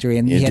Chocolate Factory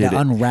and you had to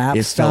unwrap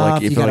It stuff. felt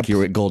like you gotta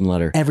were at Golden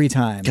Letter. every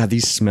time. God,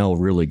 these smell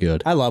really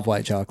good. I love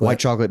white chocolate. White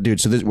chocolate,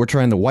 dude. So we're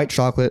trying the white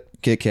chocolate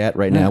Kit Kat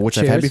right now, which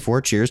I've had cheers.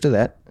 before. Cheers to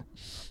that.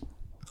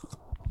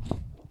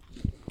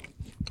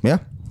 Yeah.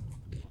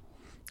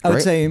 I would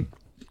Great. say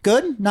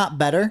good, not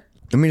better.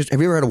 I mean, have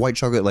you ever had a white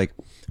chocolate like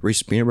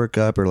Reese's peanut butter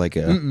cup or like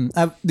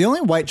a The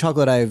only white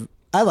chocolate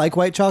I like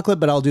white chocolate,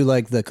 but I'll do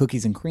like the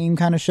cookies and cream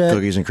kind of shit.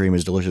 cookies and cream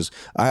is delicious.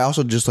 I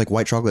also just like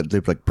white chocolate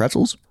dipped like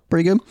pretzels.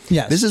 Pretty good.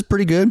 Yes. This is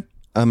pretty good.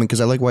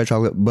 Because I like white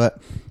chocolate, but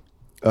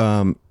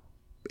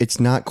it's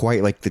not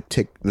quite like the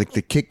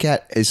Kit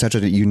Kat is such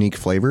a unique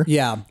flavor.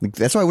 Yeah. Like,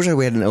 that's why I wish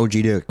we had an OG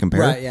to compare.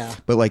 Right, yeah.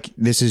 But like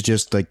this is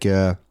just like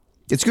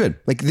it's good.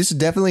 Like this is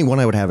definitely one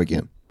I would have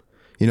again.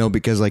 You know,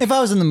 because like If I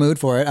was in the mood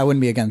for it, I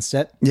wouldn't be against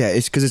it. yeah,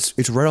 it's because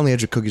it's right on the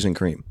edge of cookies and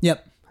cream.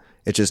 Yep.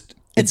 It just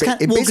It's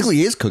it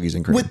basically is cookies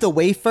and cream. With the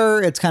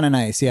wafer, it's kind of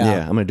nice. Yeah.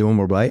 yeah, I'm gonna do one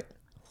more bite,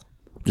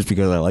 just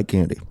because I like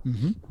candy.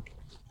 Mm-hmm.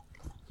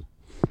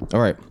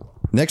 All right,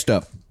 next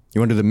up,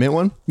 you want to do the mint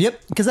one?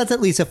 Yep. Because that's at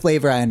least a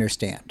flavor I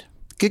understand.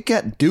 Kit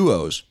Kat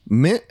Duos,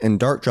 mint and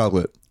dark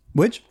chocolate.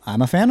 Which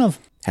I'm a fan of.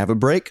 Have a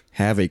break.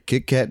 Have a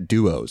Kit Kat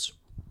Duos.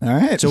 All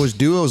right. So is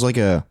Duos like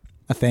a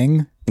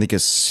thing?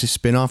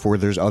 spin-off where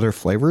there's other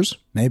flavors?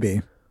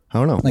 Maybe. I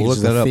don't know. Like We'll look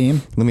just that a up.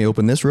 theme? Let me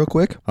open this real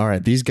quick. All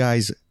right, these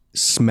guys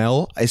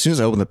smell. As soon as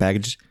I open the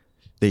package,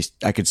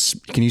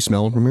 can you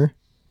smell them from here?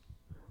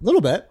 A little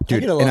bit.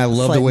 Dude, get a and I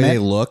love the slight way they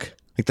mint. look.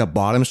 Like the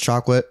bottom's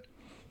chocolate.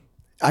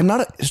 I'll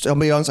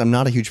be honest, I'm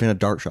not a huge fan of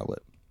dark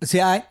chocolate. See,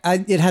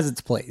 it has its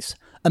place.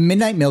 A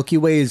Midnight Milky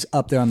Way is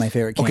up there on my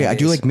favorite candies. Okay, I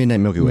do like Midnight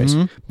Milky Ways,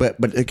 Mm-hmm. but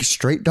like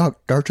straight dark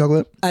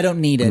chocolate. I don't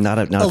need it. Not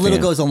a little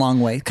fan. goes a long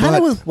way. Kind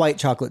of But- with white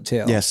chocolate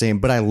too. Yeah, same.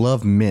 But I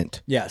love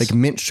mint. Yes. like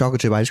mint chocolate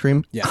chip ice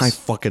cream. Yes. I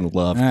fucking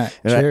love. All right,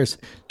 And cheers.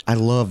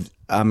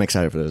 I'm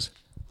excited for this.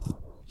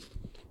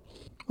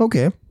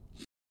 Okay,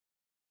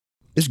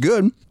 it's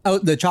good. Oh,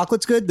 the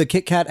chocolate's good. The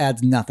Kit Kat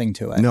adds nothing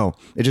to it. No,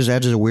 it just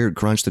adds a weird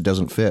crunch that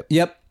doesn't fit.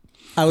 Yep.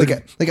 I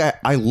would.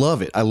 I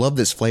love it. I love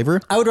this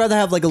flavor. I would rather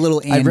have like a little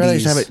Andes. I'd rather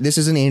just have it. This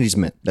is an Andes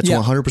mint. That's Yeah.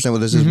 100% what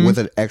this is with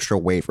an extra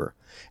wafer.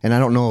 And I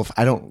don't know if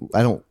I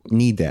don't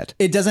need that.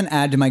 It doesn't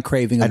add to my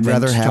craving of I'd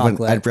rather mint have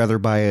chocolate. I'd rather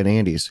buy an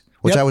Andes,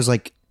 which Yep. I was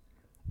like,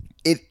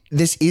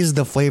 this is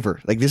the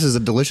flavor. Like this is a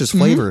delicious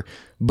flavor,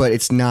 but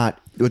it's not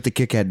with the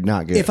Kit Kat.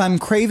 Not good. If I'm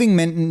craving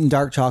mint and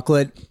dark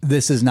chocolate,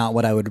 this is not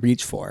what I would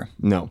reach for.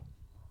 No.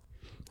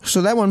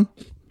 So that one,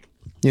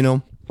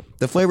 the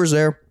flavor's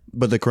there,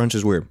 but the crunch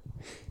is weird.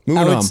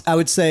 Moving on. I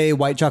would say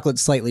white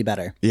chocolate's slightly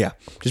better. Yeah,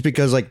 just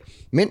because like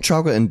mint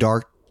and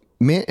dark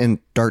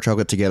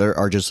chocolate together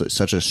are just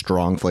such a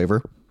strong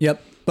flavor.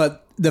 Yep.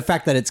 But the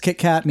fact that it's Kit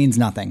Kat means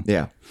nothing.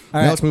 Yeah. Now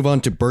right. let's move on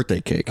to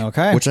birthday cake.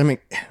 Okay. Which I mean,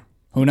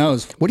 Who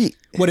knows? what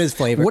is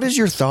flavor? What is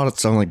your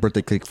thoughts on like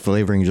birthday cake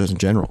flavoring just in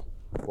general?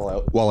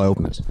 While I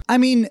open this, I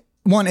mean,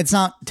 one, it's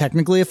not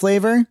technically a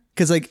flavor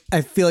because like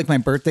I feel like my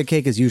birthday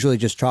cake is usually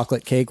just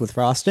chocolate cake with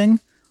frosting.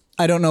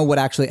 I don't know what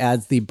actually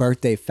adds the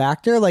birthday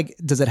factor. Like,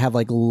 does it have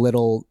like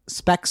little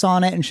specks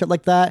on it and shit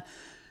like that?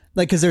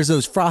 Like, because there's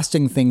those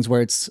frosting things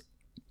where it's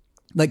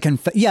like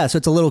yeah, so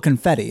it's a little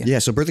confetti. yeah.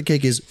 So birthday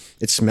cake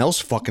it smells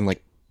fucking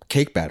like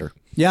cake batter.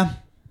 Yeah.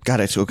 God,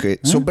 it's okay.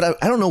 So, but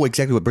I don't know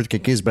exactly what birthday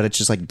cake is, but it's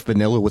just like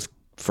vanilla with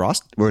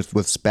frost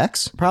with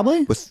specks.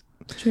 Probably. With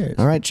Cheers.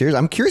 all right, cheers.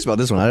 I'm curious about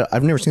this one.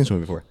 I've never seen this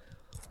one before.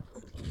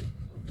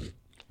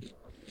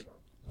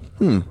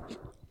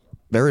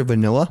 Very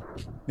vanilla.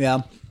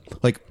 Yeah.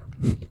 Like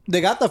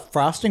They got the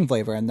frosting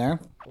flavor in there.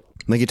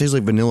 it tastes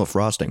like vanilla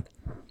frosting.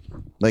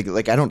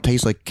 Like I don't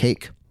taste like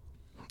cake.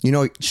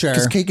 Sure.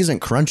 Because cake isn't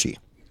crunchy.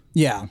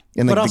 Yeah.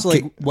 And, but like, also,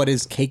 the like, what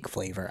is cake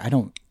flavor? I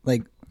don't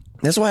like.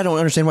 That's why I don't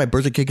understand why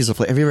birthday cake is a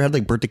flavor. Have you ever had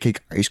like birthday cake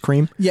ice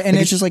cream? Yeah, and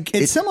Like, it's just like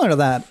it's similar to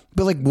that.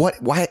 But like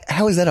what? Why?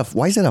 How is that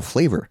why is that a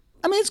flavor?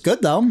 I mean, it's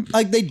good though.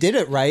 Like they did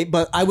it right,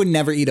 but I would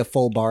never eat a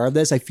full bar of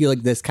this. I feel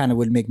like this kind of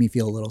would make me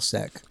feel a little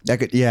sick. I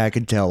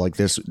could tell. Like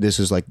this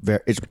is like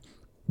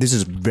this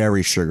is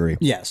very sugary.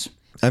 Yes.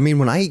 I mean,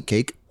 when I eat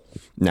cake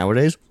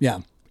nowadays, Yeah.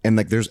 and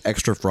like there's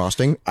extra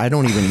frosting, I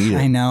don't even eat it.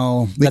 I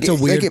know. That's a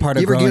weird part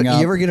of you ever growing up.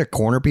 You ever get a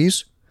corner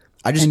piece?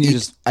 I just And you eat,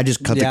 just- I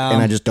just cut yeah.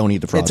 and I just don't eat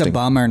the frosting. It's a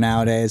bummer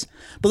nowadays.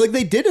 But like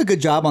they did a good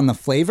job on the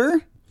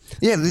flavor.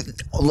 Yeah,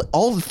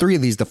 all the three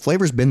of these, the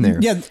flavor's been there.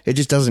 Yeah. It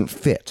just doesn't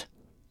fit.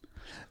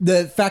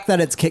 The fact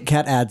that it's Kit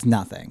Kat adds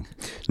nothing.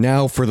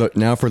 Now for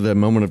the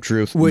moment of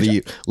truth.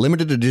 The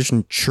limited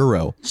edition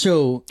churro.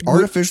 So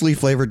Artificially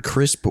flavored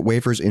crisp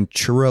wafers in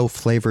churro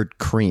flavored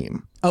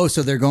cream. oh,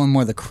 so they're going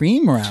more the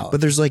cream route.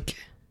 But there's like,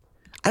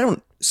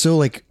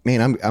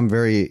 man, I'm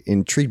very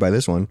intrigued by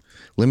this one.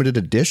 Limited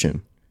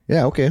edition.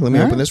 Yeah, okay. Let me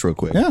open this real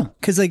quick. Yeah,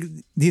 because like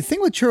the thing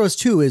with churros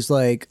too is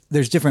like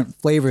there's different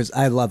flavors.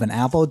 I love an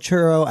apple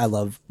churro. I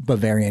love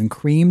Bavarian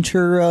cream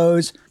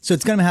churros. So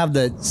it's gonna have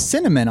the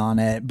cinnamon on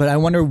it, but I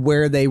wonder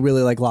where they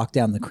really like lock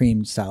down the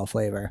cream style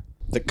flavor.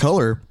 The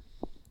color,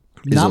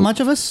 Not much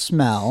of a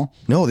smell.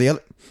 no,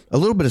 a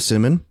little bit of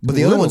cinnamon, but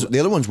the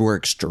other ones were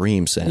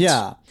extreme scents.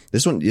 Yeah.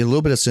 This one, a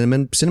little bit of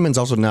cinnamon. Cinnamon's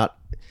also not.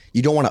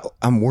 You don't want to.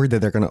 I'm worried that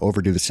they're going to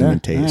overdo the cinnamon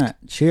taste. All right,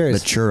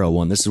 cheers. The churro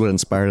one. This is what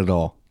inspired it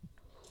all.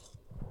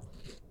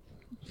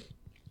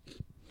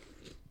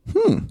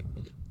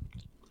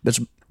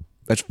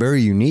 That's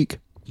very unique.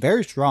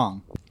 Very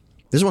strong.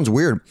 This one's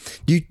weird.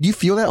 Do you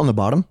feel that on the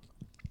bottom?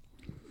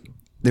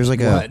 There's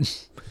like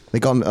What?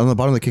 like on the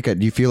bottom of the Kit Kat.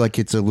 Do you feel like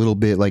it's a little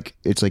bit like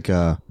it's like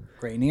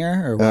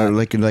Grainier or what?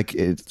 like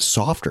it's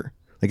softer?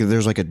 Like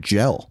there's like a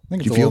gel. I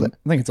think Do it's you a feel little, that?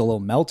 I think it's a little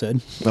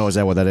melted. Oh, is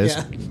that what that is?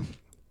 Yeah.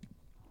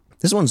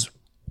 This one's.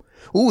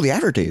 Ooh, the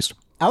aftertaste.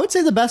 I would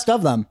say the best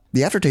of them.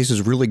 The aftertaste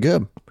is really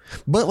good.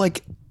 But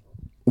like,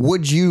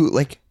 would you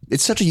like?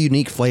 It's such a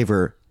unique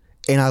flavor,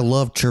 and I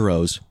love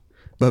churros.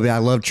 But I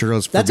love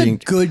churros for That's being. a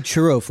good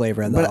churro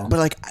flavor though. but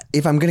like,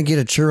 if I'm gonna get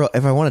a churro,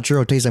 if I want a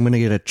churro taste, I'm gonna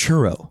get a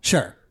churro.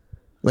 Sure.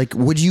 Like,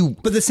 would you?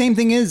 But the same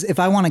thing is, if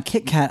I want a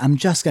Kit Kat, I'm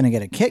just going to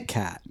get a Kit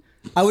Kat.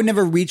 I would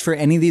never reach for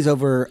any of these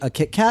over a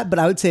Kit Kat, but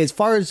I would say as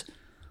far as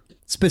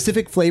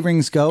specific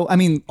flavorings go, I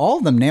mean, all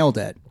of them nailed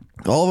it.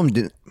 All of them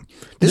did.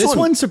 This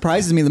one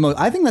surprises me the most.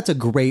 I think that's a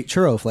great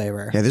churro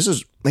flavor. Yeah, this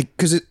is like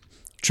because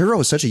churro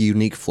is such a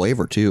unique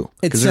flavor too.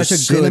 It's 'Cause there's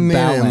such a good cinnamon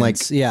balance. and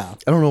like Yeah.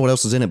 I don't know what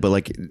else is in it, but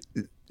like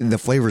the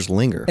flavors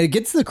linger. It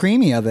gets the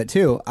creamy of it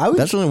too.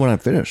 That's only when I'm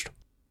finished.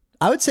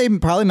 I would say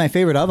probably my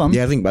favorite of them.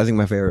 Yeah, I think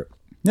my favorite.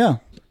 Yeah.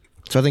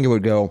 So I think it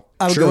would go.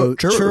 I would go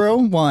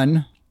churro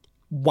one,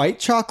 white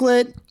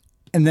chocolate,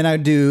 and then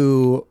I'd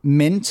do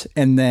mint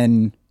and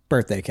then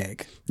birthday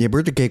cake. Yeah,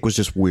 birthday cake was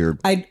just weird.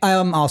 I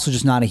am also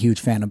just not a huge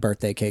fan of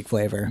birthday cake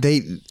flavor.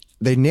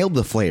 They nailed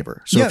the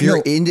flavor. So Yeah,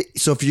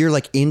 if you're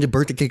like into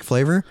birthday cake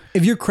flavor,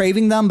 If you're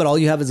craving them, but all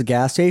you have is a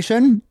gas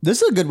station,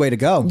 this is a good way to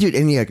go. dude,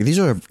 and these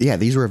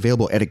are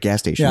available at a gas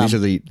station. Yeah.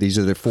 These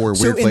are the four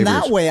So weird in flavors.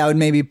 that way, I would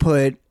maybe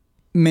put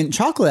mint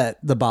chocolate at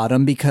the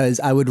bottom because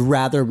I would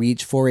rather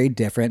reach for a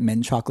different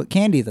mint chocolate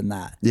candy than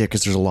that. Yeah,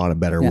 because there's a lot of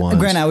better ones.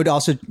 Granted, I would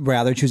also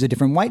rather choose a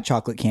different white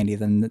chocolate candy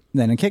than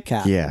a Kit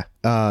Kat. Yeah,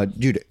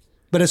 dude.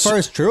 But as far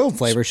as churro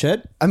flavor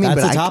shit, I mean,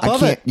 that's but the top I of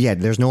can't. it. Yeah,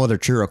 there's no other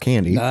churro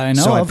candy. I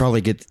know So I'd of. probably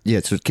get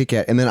so Kit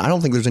Kat, and then I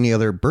don't think there's any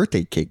other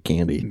birthday cake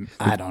candy.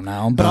 I don't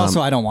know, but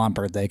also I don't want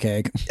birthday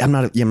cake. I'm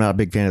not a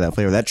big fan of that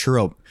flavor. That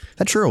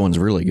churro one's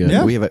really good.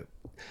 Yeah. We have it.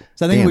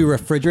 So I think if we Damn.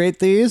 refrigerate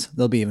these,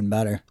 they'll be even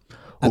better.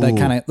 I bet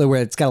kind of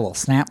where it's got a little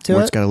snap to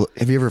Where it. it's got a,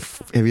 have you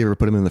ever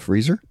put them in the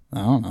freezer? I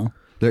don't know.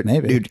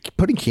 Maybe. Dude,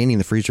 putting candy in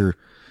the freezer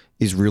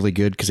is really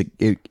good because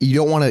you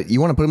don't want to. You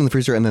want to put them in the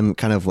freezer and then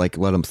kind of like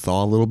let them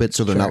thaw a little bit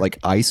so they're not like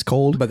ice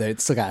cold. But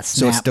it's still got a snap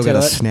so it's still to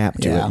got a it. snap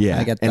to it. Yeah,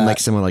 I get and that. like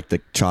some of like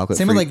the chocolate.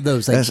 Same with like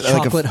those like That's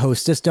like chocolate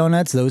Hostess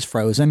donuts, those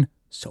frozen.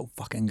 So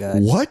fucking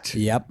good. What?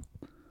 Yep.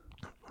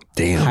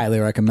 Damn. Highly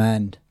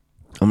recommend.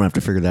 I'm gonna have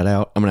to figure that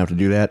out. I'm gonna have to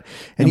do that.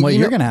 And what you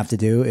you're know, going to have to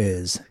do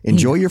is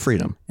enjoy your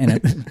freedom. and I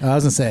was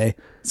going to say,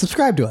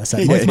 subscribe to us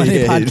at Moist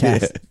Monday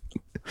Podcast.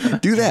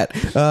 Do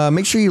that.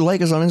 Make sure you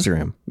like us on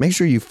Instagram. Make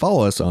sure you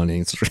follow us on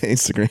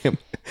Instagram.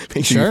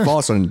 Make sure Sure. you follow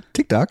us on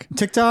TikTok.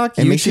 TikTok,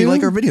 And make sure you YouTube.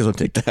 like our videos on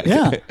TikTok.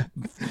 Yeah.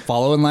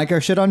 Follow and like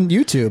our shit on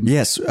YouTube.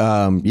 Yes.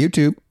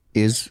 YouTube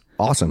is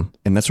awesome.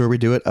 And that's where we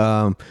do it.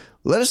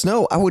 Let us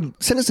know. I would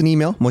send us an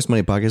email,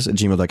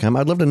 moistmoneypodcast@gmail.com.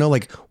 I'd love to know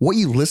like what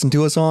you listen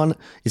to us on.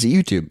 Is it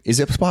YouTube? Is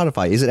it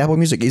Spotify? Is it Apple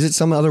Music? Is it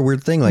some other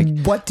weird thing? Like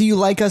What do you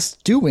like us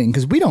doing?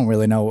 Because we don't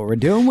really know what we're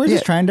doing. We're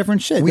just Yeah. trying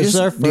different shit. We This is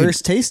just- our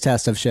first taste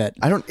test of shit.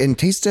 I don't and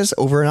taste test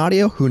over an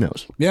audio, who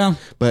knows? Yeah.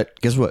 But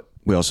guess what?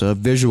 We also have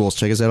visuals.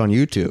 Check us out on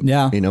YouTube.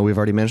 Yeah. You know, we've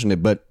already mentioned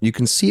it, but you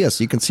can see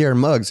us. You can see our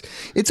mugs.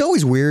 It's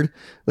always weird.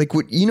 Like,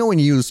 when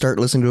you start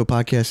listening to a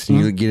podcast and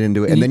you get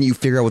into it and then you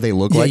figure out what they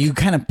look Yeah, like, you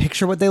kind of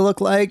picture what they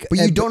look like. but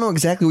you don't know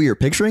exactly what you're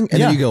picturing. And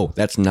Yeah. then you go,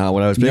 that's not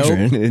what I was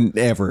picturing and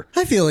ever.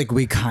 I feel like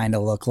we kind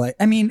of look like.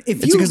 I mean, if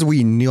It's you, because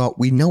we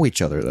know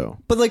each other, though.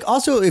 but like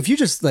also if you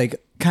just like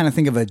kind of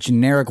think of a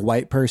generic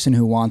white person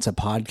who wants a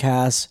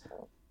podcast,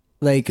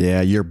 like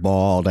Yeah, you're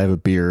bald. I have a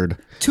beard.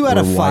 2 out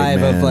of We're white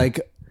 5 of men. like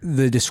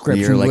the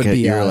description You're like would be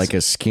you're us. like a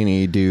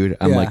skinny dude.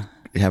 I'm Yeah. like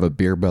have a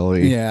beer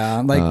belly.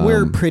 Yeah, like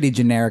we're pretty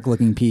generic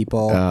looking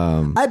people.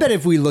 I bet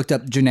if we looked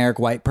up generic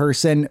white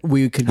person,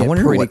 we could get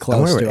pretty I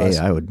close wonder to what us.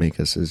 AI would make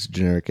us as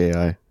generic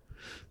AI.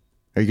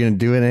 Are you gonna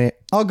do an AI?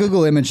 I'll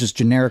Google image just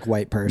generic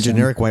white person.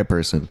 Generic white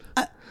person.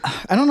 I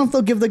don't know if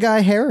they'll give the guy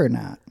hair or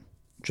not.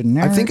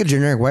 Generic. I think a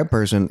generic white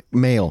person,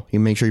 male.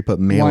 You make sure you put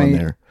male in White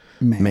there.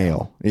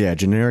 male. Yeah,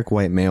 generic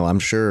white male. I'm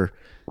sure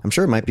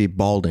it might be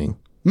balding.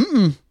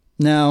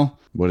 No.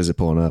 What is it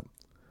pulling up?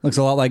 Looks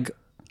a lot like...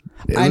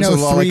 It I looks know a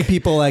lot 3 like-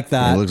 people like It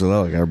that. looks a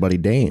lot like our buddy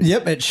Dane.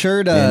 Yep, it sure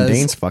And does.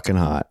 Dane's fucking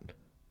hot.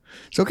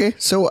 It's okay.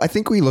 So I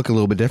think we look a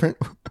little bit different.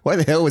 Why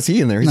the hell was he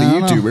in there? He's a I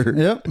don't know.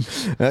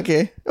 YouTuber. Yep.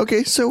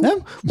 Okay. So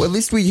Yep. well, at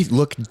least we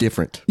look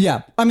different.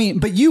 Yeah. I mean,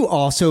 but you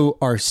also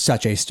are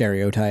such a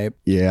stereotype.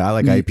 Yeah, I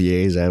like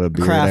IPAs. I have a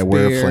beard. I Craft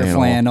wear beer,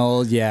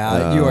 flannel.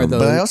 Yeah, you are the...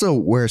 But I also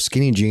wear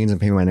skinny jeans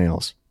and paint my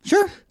nails.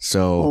 Sure. A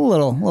So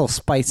little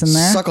spice in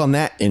there. suck on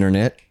that,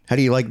 internet. How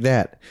do you like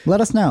that?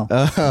 Let us know.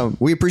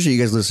 We appreciate you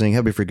guys listening.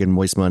 Happy freaking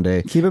Moist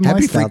Monday. Keep it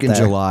Happy moist out freaking there.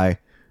 July.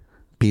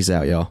 Peace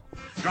out, y'all.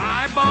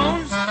 Dry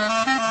bones,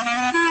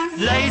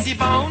 lazy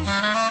bones,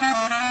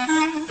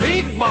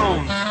 big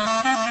bones,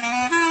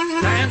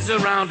 dance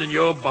around in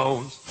your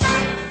bones.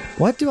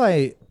 What do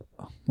I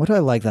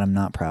like that I'm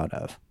not proud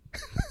of?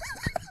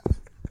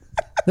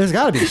 There's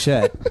got to be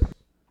shit.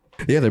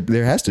 Yeah,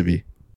 there has to be.